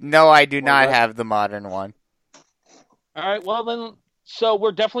no, I do not have the modern one. All right, well then, so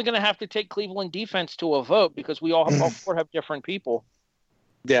we're definitely going to have to take Cleveland defense to a vote because we all four have different people.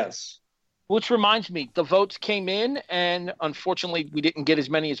 Yes. Which reminds me, the votes came in, and unfortunately, we didn't get as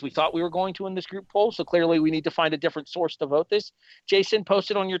many as we thought we were going to in this group poll. So clearly, we need to find a different source to vote this. Jason,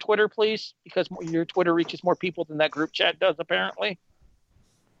 post it on your Twitter, please, because your Twitter reaches more people than that group chat does, apparently.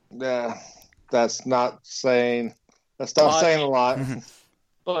 Yeah, that's not saying a lot.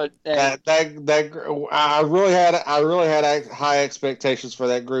 But I really had high expectations for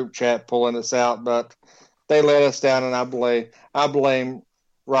that group chat pulling us out, but they let us down, and I blame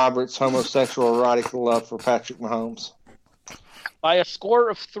Robert's homosexual erotic love for Patrick Mahomes. By a score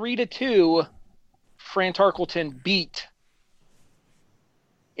of 3-2, Fran Tarkenton beat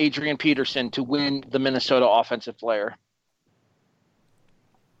Adrian Peterson to win the Minnesota Offensive Player.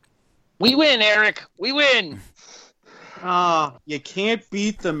 We win, Erik. We win. You can't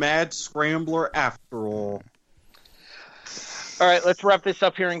beat the Mad Scrambler after all. All right, let's wrap this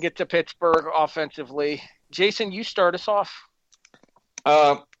up here and get to Pittsburgh offensively. Jason, you start us off.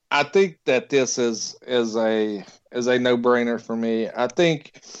 I think that this is a no-brainer for me. I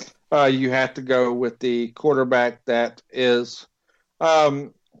think you have to go with the quarterback that is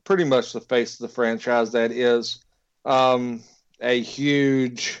pretty much the face of the franchise. That is a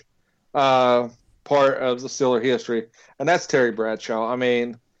huge part of the Steelers history, and that's Terry Bradshaw. I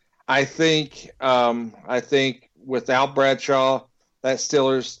mean, I think without Bradshaw, that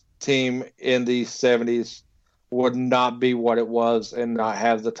Steelers team in the 70s would not be what it was and not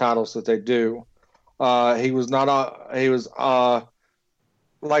have the titles that they do. He was like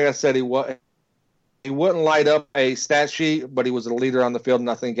I said, he wouldn't light up a stat sheet, but he was a leader on the field, and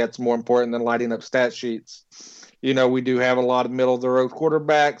I think that's more important than lighting up stat sheets. You know, we do have a lot of middle-of-the-road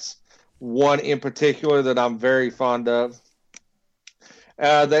quarterbacks, one in particular that I'm very fond of,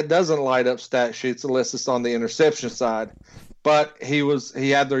 that doesn't light up stat sheets unless it's on the interception side. But he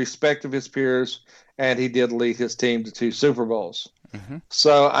had the respect of his peers, and he did lead his team to 2 Super Bowls. Mm-hmm.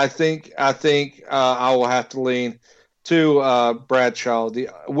 So I think I will have to lean to Bradshaw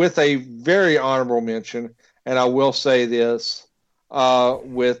with a very honorable mention, and I will say this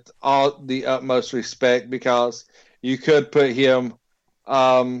with all the utmost respect, because you could put him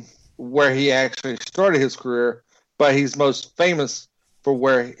where he actually started his career, but he's most famous for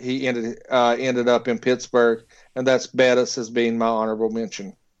where he ended up in Pittsburgh, and that's Bettis as being my honorable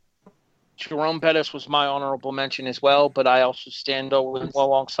mention. Jerome Bettis was my honorable mention as well, but I also stand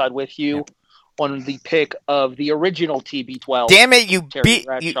alongside with you on the pick of the original TB12. Damn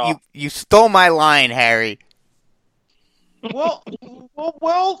it, you stole my line, Harry. Well,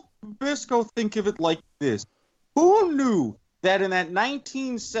 Bisko, think of it like this. Who knew that in that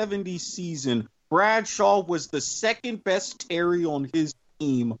 1970 season, Bradshaw was the second best Terry on his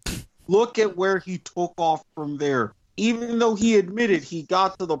team? Look at where he took off from there. Even though he admitted he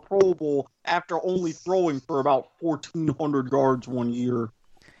got to the Pro Bowl after only throwing for about 1,400 yards one year.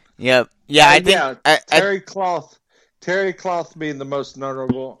 Yep. Yeah, I think Terry Cloth being the most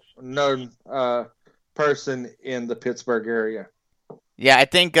known person in the Pittsburgh area. Yeah, I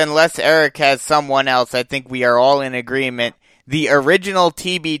think unless Erik has someone else, I think we are all in agreement. The original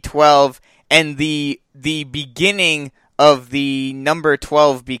TB12 and the beginning of the number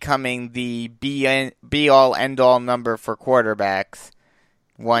 12 becoming the be-all, end-all number for quarterbacks.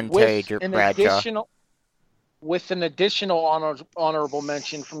 Terry Bradshaw. With an additional honorable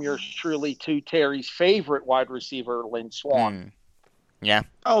mention from yours truly to Terry's favorite wide receiver, Lynn Swann. Yeah.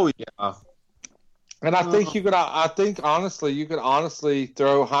 Oh, yeah. And I think you could honestly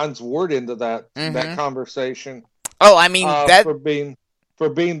throw Hines Ward into that conversation. Oh, I mean for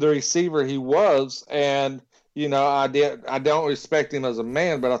being the receiver he was, and I don't respect him as a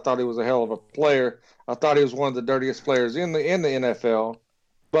man, but I thought he was a hell of a player. I thought he was one of the dirtiest players in the NFL.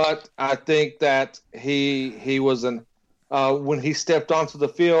 But I think that he was when he stepped onto the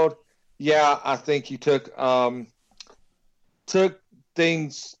field, I think he took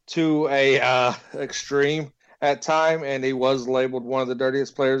things to a extreme at time, and he was labeled one of the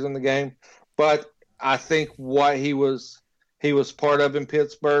dirtiest players in the game. But I think what he was part of in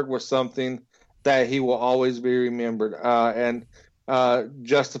Pittsburgh was something that he will always be remembered, and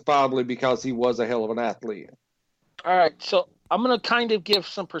justifiably, because he was a hell of an athlete. All right, so I'm going to kind of give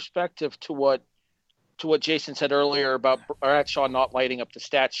some perspective to what Jason said earlier about Bradshaw not lighting up the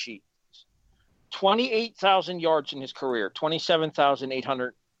stat sheet. 28,000 yards in his career,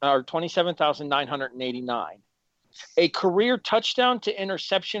 27,989. A career touchdown to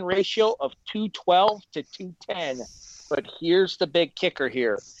interception ratio of 212 to 210. But here's the big kicker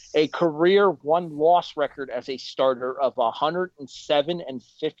here. A career one-loss record as a starter of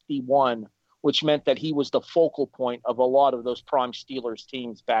 107-51, which meant that he was the focal point of a lot of those prime Steelers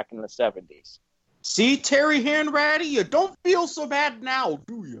teams back in the 70s. See, Terry Hanratty, you don't feel so bad now,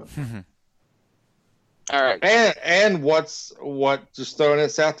 do you? All right. And just throwing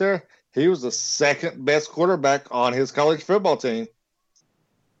this out there, he was the second best quarterback on his college football team.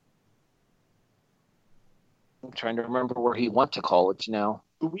 I'm trying to remember where he went to college now.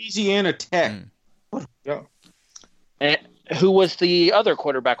 Louisiana Tech. Yeah. And who was the other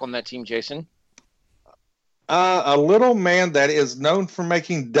quarterback on that team, Jason? A little man that is known for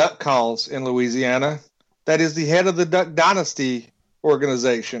making duck calls in Louisiana. That is the head of the Duck Dynasty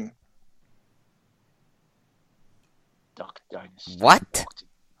organization. Duck Dynasty. What?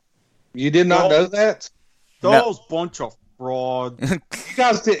 You did not know that? Those bunch of frauds. You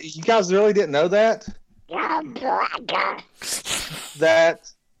guys really didn't know that?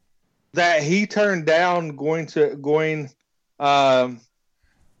 That he turned down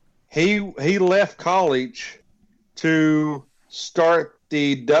he left college to start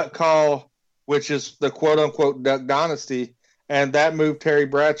the duck call, which is the quote unquote Duck Dynasty, and that moved Harry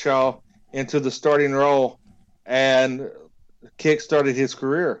Bradshaw into the starting role and kick-started his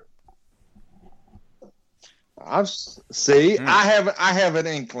career. I have an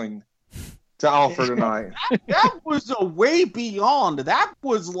inkling to offer tonight. That was a way beyond. That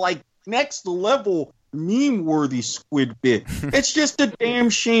was like next level meme-worthy squid bit. It's just a damn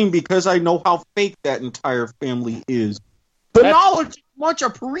shame because I know how fake that entire family is. The knowledge is much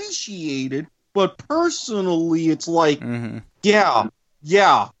appreciated, but personally, it's like, yeah.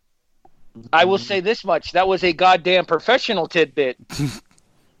 I will say this much: that was a goddamn professional tidbit.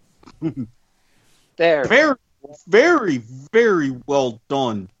 There, very, very, very well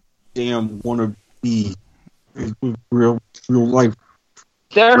done. Damn, wanna be real life.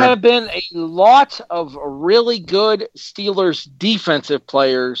 There have been a lot of really good Steelers defensive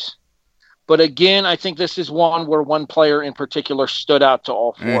players, but again, I think this is one where one player in particular stood out to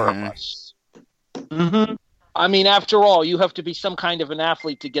all four of us. Mm-hmm. I mean, after all, you have to be some kind of an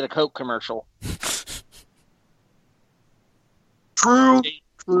athlete to get a Coke commercial. True.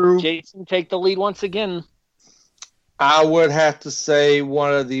 Jason, take the lead once again. I would have to say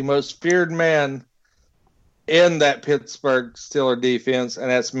one of the most feared men in that Pittsburgh Steelers defense, and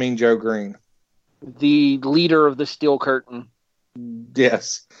that's Mean Joe Green. The leader of the Steel Curtain.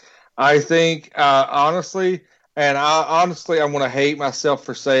 Yes. I think, honestly, I'm going to hate myself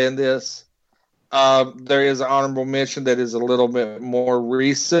for saying this. There is an honorable mention that is a little bit more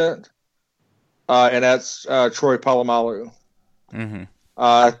recent, and that's Troy Polamalu. Mm-hmm.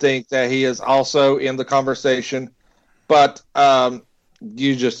 I think that he is also in the conversation, but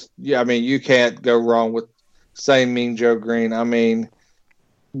you can't go wrong with saying Mean Joe Green. I mean,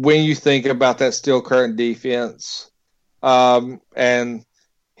 when you think about that Steel Curtain defense, and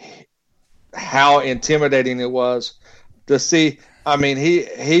how intimidating it was to see. I mean, he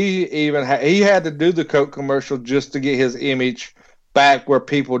had to do the Coke commercial just to get his image back where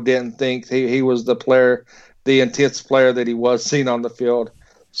people didn't think he was the player, the intense player that he was seen on the field.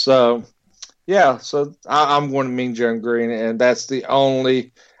 So, yeah, I'm going to Mean Joe Green, and that's the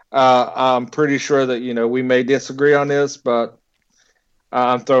only. I'm pretty sure that we may disagree on this, but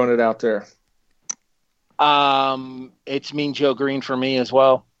I'm throwing it out there. It's Mean Joe Green for me as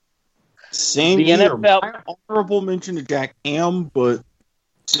well. Same the here. NFL, honorable mention to Jack Ham, but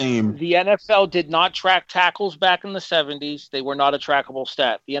same. The NFL did not track tackles back in the 70s. They were not a trackable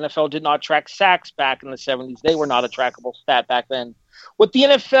stat. The NFL did not track sacks back in the 70s. They were not a trackable stat back then. What the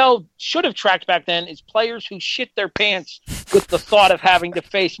NFL should have tracked back then is players who shit their pants with the thought of having to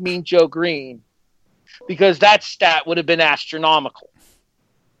face Mean Joe Green, because that stat would have been astronomical.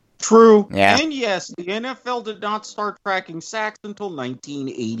 True. Yeah. And yes, the NFL did not start tracking sacks until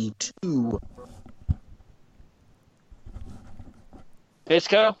 1982.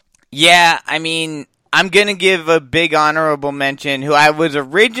 Bisko? Yeah, I mean, I'm going to give a big honorable mention who I was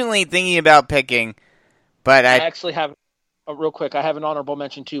originally thinking about picking, but I actually have, real quick, I have an honorable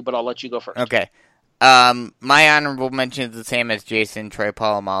mention too, but I'll let you go first. Okay. My honorable mention is the same as Jason, Troy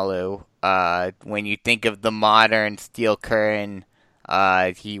Polamalu. When you think of the modern Steel Curran,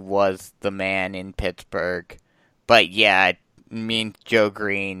 he was the man in Pittsburgh. But yeah, I mean, Joe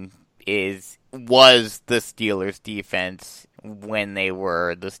Green was the Steelers' defense when they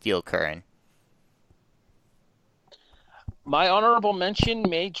were the Steel Curran. My honorable mention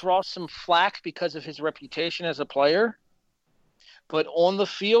may draw some flack because of his reputation as a player, but on the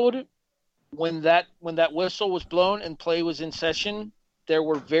field, when that whistle was blown and play was in session, there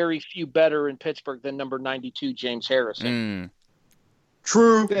were very few better in Pittsburgh than number 92, James Harrison.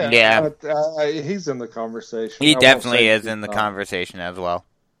 True. Yeah. He's in the conversation. He definitely is in the conversation as well.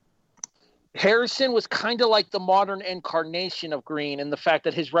 Harrison was kind of like the modern incarnation of Green in the fact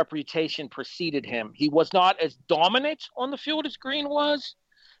that his reputation preceded him. He was not as dominant on the field as Green was,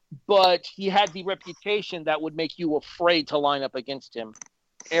 but he had the reputation that would make you afraid to line up against him.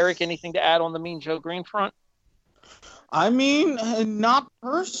 Erik, anything to add on the Mean Joe Green front? I mean, not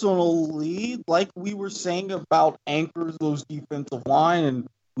personally. Like we were saying about anchors, those defensive line, and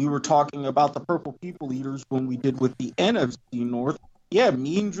we were talking about the Purple People Eaters when we did with the NFC North. Yeah,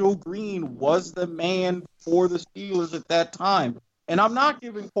 Mean Joe Green was the man for the Steelers at that time. And I'm not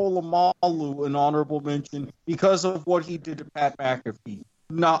giving Polamalu an honorable mention because of what he did to Pat McAfee.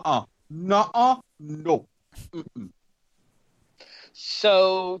 Nuh-uh. No. Mm-mm.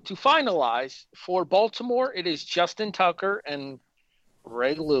 So, to finalize, for Baltimore, it is Justin Tucker and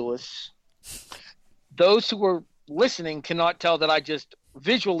Ray Lewis. Those who are listening cannot tell that I just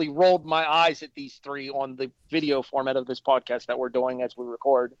visually rolled my eyes at these three on the video format of this podcast that we're doing as we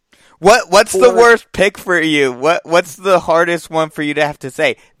record. What's the worst pick for you? What's the hardest one for you to have to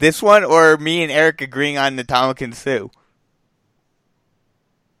say? This one or me and Erik agreeing on Ndamukong Suh?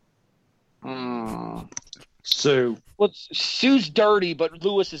 Sue. Well, Sue's dirty, but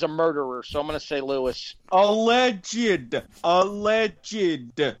Lewis is a murderer, so I'm going to say Lewis. Alleged. He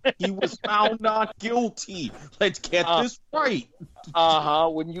was found not guilty. Let's get this right.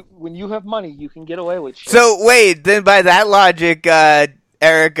 When you have money, you can get away with shit. So wait, then by that logic,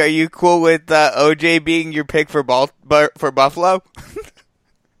 Erik, are you cool with OJ being your pick for Buffalo?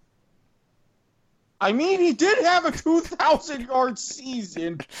 I mean, he did have a 2,000-yard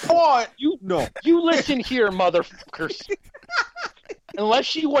season, but you listen here, motherfuckers.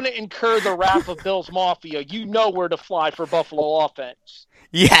 Unless you want to incur the wrath of Bill's Mafia, you know where to fly for Buffalo offense.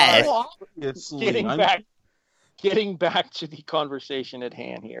 Yes. Getting back to the conversation at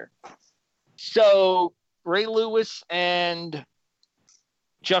hand here. So, Ray Lewis and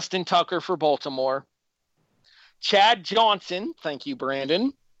Justin Tucker for Baltimore. Chad Johnson, thank you,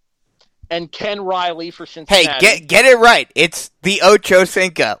 Brandon. And Ken Riley for Cincinnati. Hey, get it right. It's the Ocho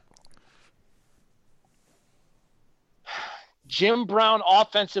Cinco. Jim Brown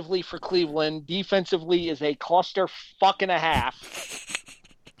offensively for Cleveland. Defensively is a cluster fuck and a half.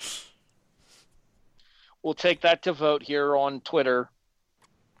 We'll take that to vote here on Twitter.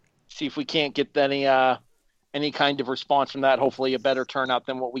 See if we can't get any kind of response from that. Hopefully a better turnout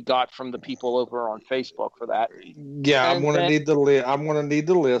than what we got from the people over on Facebook for that. Yeah, I'm gonna need the list. I'm gonna need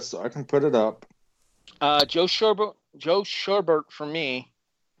the list so I can put it up. Joe Sherbert for me.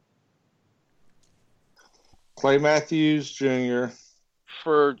 Clay Matthews Jr.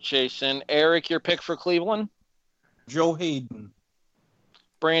 For Jason. Erik, your pick for Cleveland? Joe Hayden.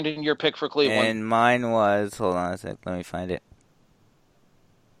 Brandon, your pick for Cleveland. And mine was, hold on a sec, let me find it.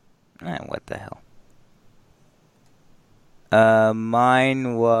 What the hell?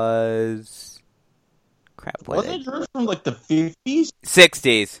 Mine was... Crap, Wasn't yours from like the 50s?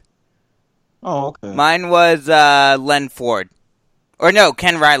 60s. Oh, okay. Mine was Len Ford. Or no,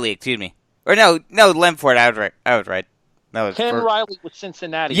 Ken Riley, excuse me. Or no, Len Ford, I was right. That was Ken Riley with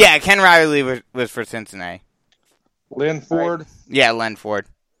Cincinnati. Yeah, Ken Riley was for Cincinnati. Len Ford? Right. Yeah, Len Ford.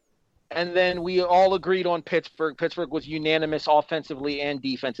 And then we all agreed on Pittsburgh. Pittsburgh was unanimous offensively and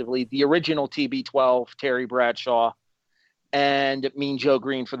defensively. The original TB12, Terry Bradshaw, and Mean Joe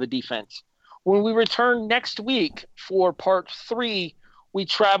Green for the defense. When we return next week for part 3, we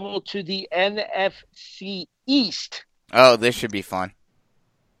travel to the NFC East. Oh, this should be fun.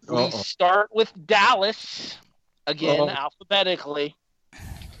 We start with Dallas, again, alphabetically.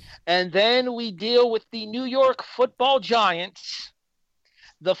 And then we deal with the New York Football Giants,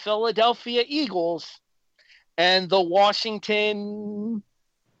 the Philadelphia Eagles, and the Washington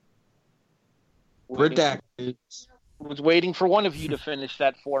Redacted. Was waiting for one of you to finish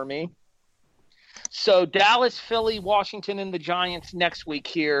that for me. So Dallas, Philly, Washington, and the Giants next week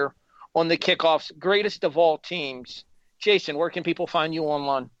here on the Kickoff's greatest of all teams. Jason, where can people find you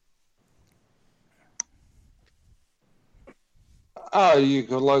online? You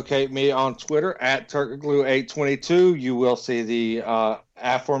can locate me on Twitter at TurkeyGlue822. You will see the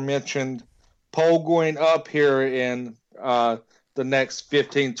aforementioned poll going up here in the next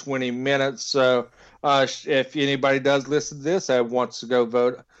 15, 20 minutes. So if anybody does listen to this and wants to go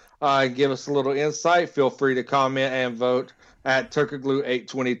vote, give us a little insight, feel free to comment and vote at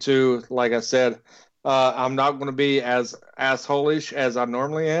TurkeyGlue822. Like I said, I'm not going to be as asshole-ish as I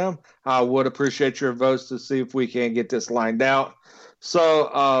normally am. I would appreciate your votes to see if we can get this lined out.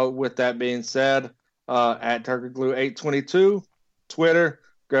 So with that being said, at TurkeyGlue822, Twitter,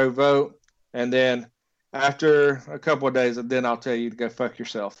 go vote. And then after a couple of days, then I'll tell you to go fuck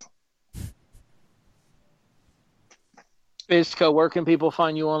yourself. Bisko, where can people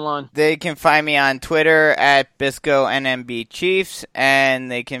find you online? They can find me on Twitter at BiskoNMBChiefs, and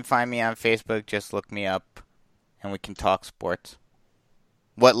they can find me on Facebook. Just look me up, and we can talk sports.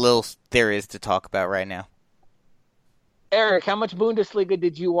 What little there is to talk about right now. Erik, how much Bundesliga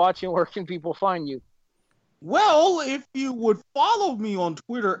did you watch, and where can people find you? Well, if you would follow me on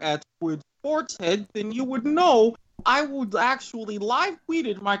Twitter at SquidSportsHead, then you would know I would actually live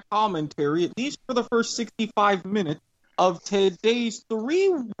tweeted my commentary, at least for the first 65 minutes, of today's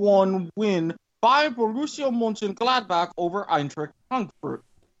 3-1 win by Borussia Mönchengladbach over Eintracht Frankfurt.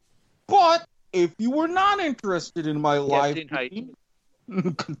 But if you were not interested in my live tweeting,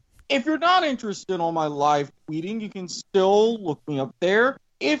 if you're not interested in my live tweeting, you can still look me up there.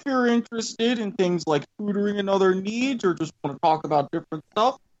 If you're interested in things like tutoring and other needs, or just want to talk about different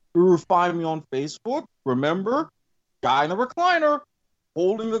stuff, you will find me on Facebook. Remember, guy in a recliner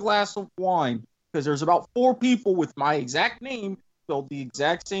holding a glass of wine. Because there's about 4 people with my exact name spelled the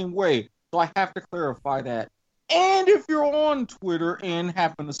exact same way. So I have to clarify that. And if you're on Twitter and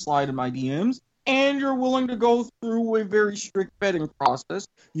happen to slide in my DMs, and you're willing to go through a very strict vetting process,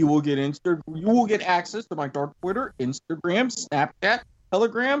 you will get access to my dark Twitter, Instagram, Snapchat,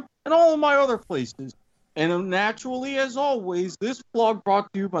 Telegram, and all of my other places. And naturally, as always, this vlog brought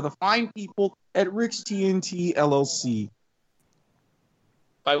to you by the fine people at Rick's TNT LLC.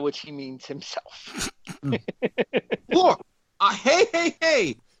 By which he means himself. Look,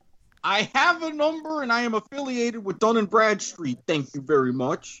 hey, I have a number and I am affiliated with Dun & Bradstreet. Thank you very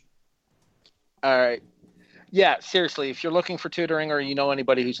much. All right. Yeah, seriously, if you're looking for tutoring or you know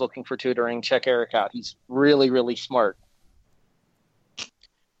anybody who's looking for tutoring, check Erik out. He's really, really smart.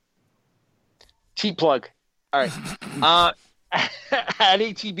 Cheap plug. All right. At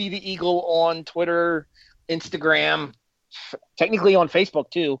HEB the Eagle on Twitter, Instagram, technically on Facebook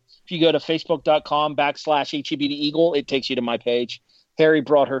too. If you go to facebook.com/HEB the Eagle, it takes you to my page. Harry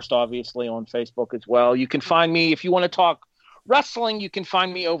Broadhurst, obviously, on Facebook as well. You can find me, if you want to talk wrestling, you can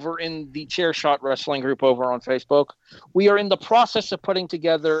find me over in the Chair Shot Wrestling group over on Facebook. We are in the process of putting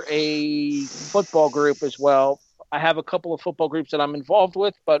together a football group as well. I have a couple of football groups that I'm involved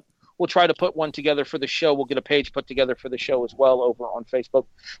with, but we'll try to put one together for the show. We'll get a page put together for the show as well over on Facebook.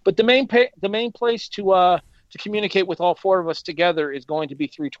 But the main place to communicate with all 4 of us together is going to be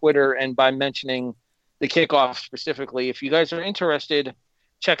through Twitter and by mentioning the Kickoff specifically. If you guys are interested,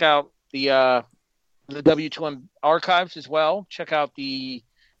 check out the W2M archives as well. Check out the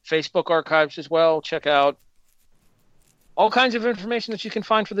Facebook archives as well. Check out all kinds of information that you can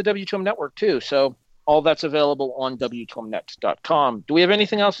find for the W2M Network too. So all that's available on W2Mnet.com. Do we have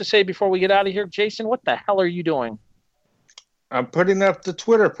anything else to say before we get out of here? Jason, what the hell are you doing? I'm putting up the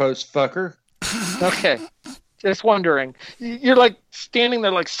Twitter post, fucker. Okay. Just wondering. You're like standing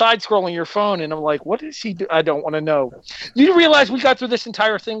there like side-scrolling your phone, and I'm like, what is he do? I don't want to know. You realize we got through this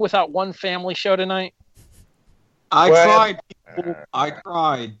entire thing without one family show tonight? I tried, people. I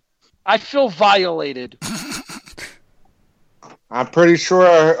tried. I feel violated. I'm pretty sure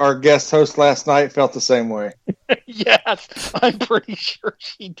our guest host last night felt the same way. Yes, I'm pretty sure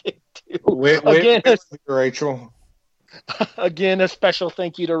she did too. Again, Rachel. Again, a special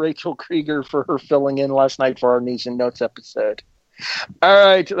thank you to Rachel Krieger for her filling in last night for our News and Notes episode. All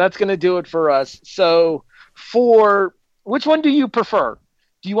right, that's going to do it for us. So, which one do you prefer?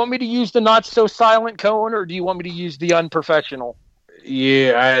 Do you want me to use the not so silent Cohen, or do you want me to use the unprofessional?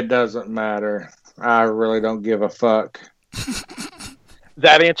 Yeah, it doesn't matter. I really don't give a fuck.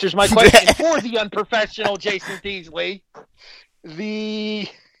 That answers my question for the unprofessional Jason Teasley.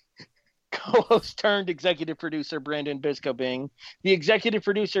 Go co-host turned executive producer Brandon Biskobing, the executive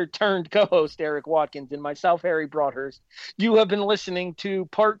producer turned co-host Erik Watkins, and myself, Harry Broadhurst. You have been listening to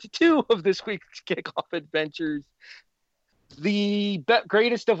part 2 of this week's Kickoff Adventures, the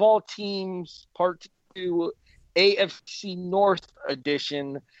greatest of all teams, part 2, AFC North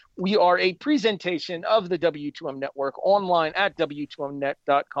edition. We are a presentation of the W2M Network online at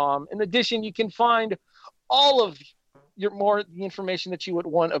W2Mnet.com. In addition, you can find all of the information that you would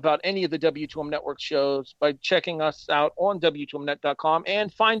want about any of the W2M Network shows by checking us out on W2Mnet.com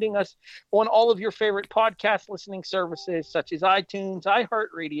and finding us on all of your favorite podcast listening services such as iTunes,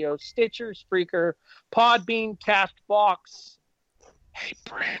 iHeartRadio, Stitcher, Spreaker, Podbean, CastBox. Hey,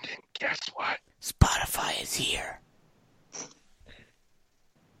 Brandon, guess what? Spotify is here.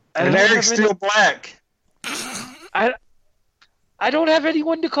 And Eric's still black. I don't have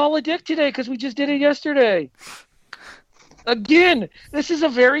anyone to call a dick today because we just did it yesterday. Again, this is a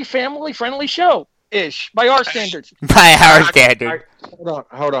very family-friendly show-ish, by our standards. By our standard.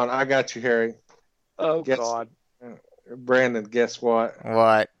 Hold on. I got you, Harry. Oh, God. Brandon, guess what?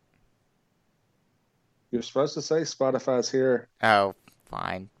 What? You're supposed to say Spotify's here. Oh,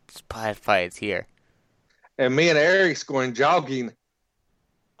 fine. Spotify is here. And me and Eric's going jogging.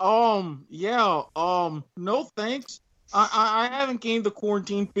 Yeah, no thanks. I haven't gained the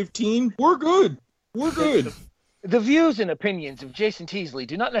quarantine 15. We're good. The views and opinions of Jason Teasley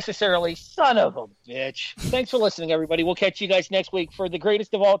do not necessarily, son of a bitch. Thanks for listening, everybody. We'll catch you guys next week for the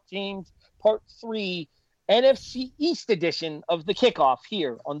greatest of all teams, part 3, NFC East edition of the Kickoff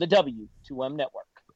here on the W2M Network.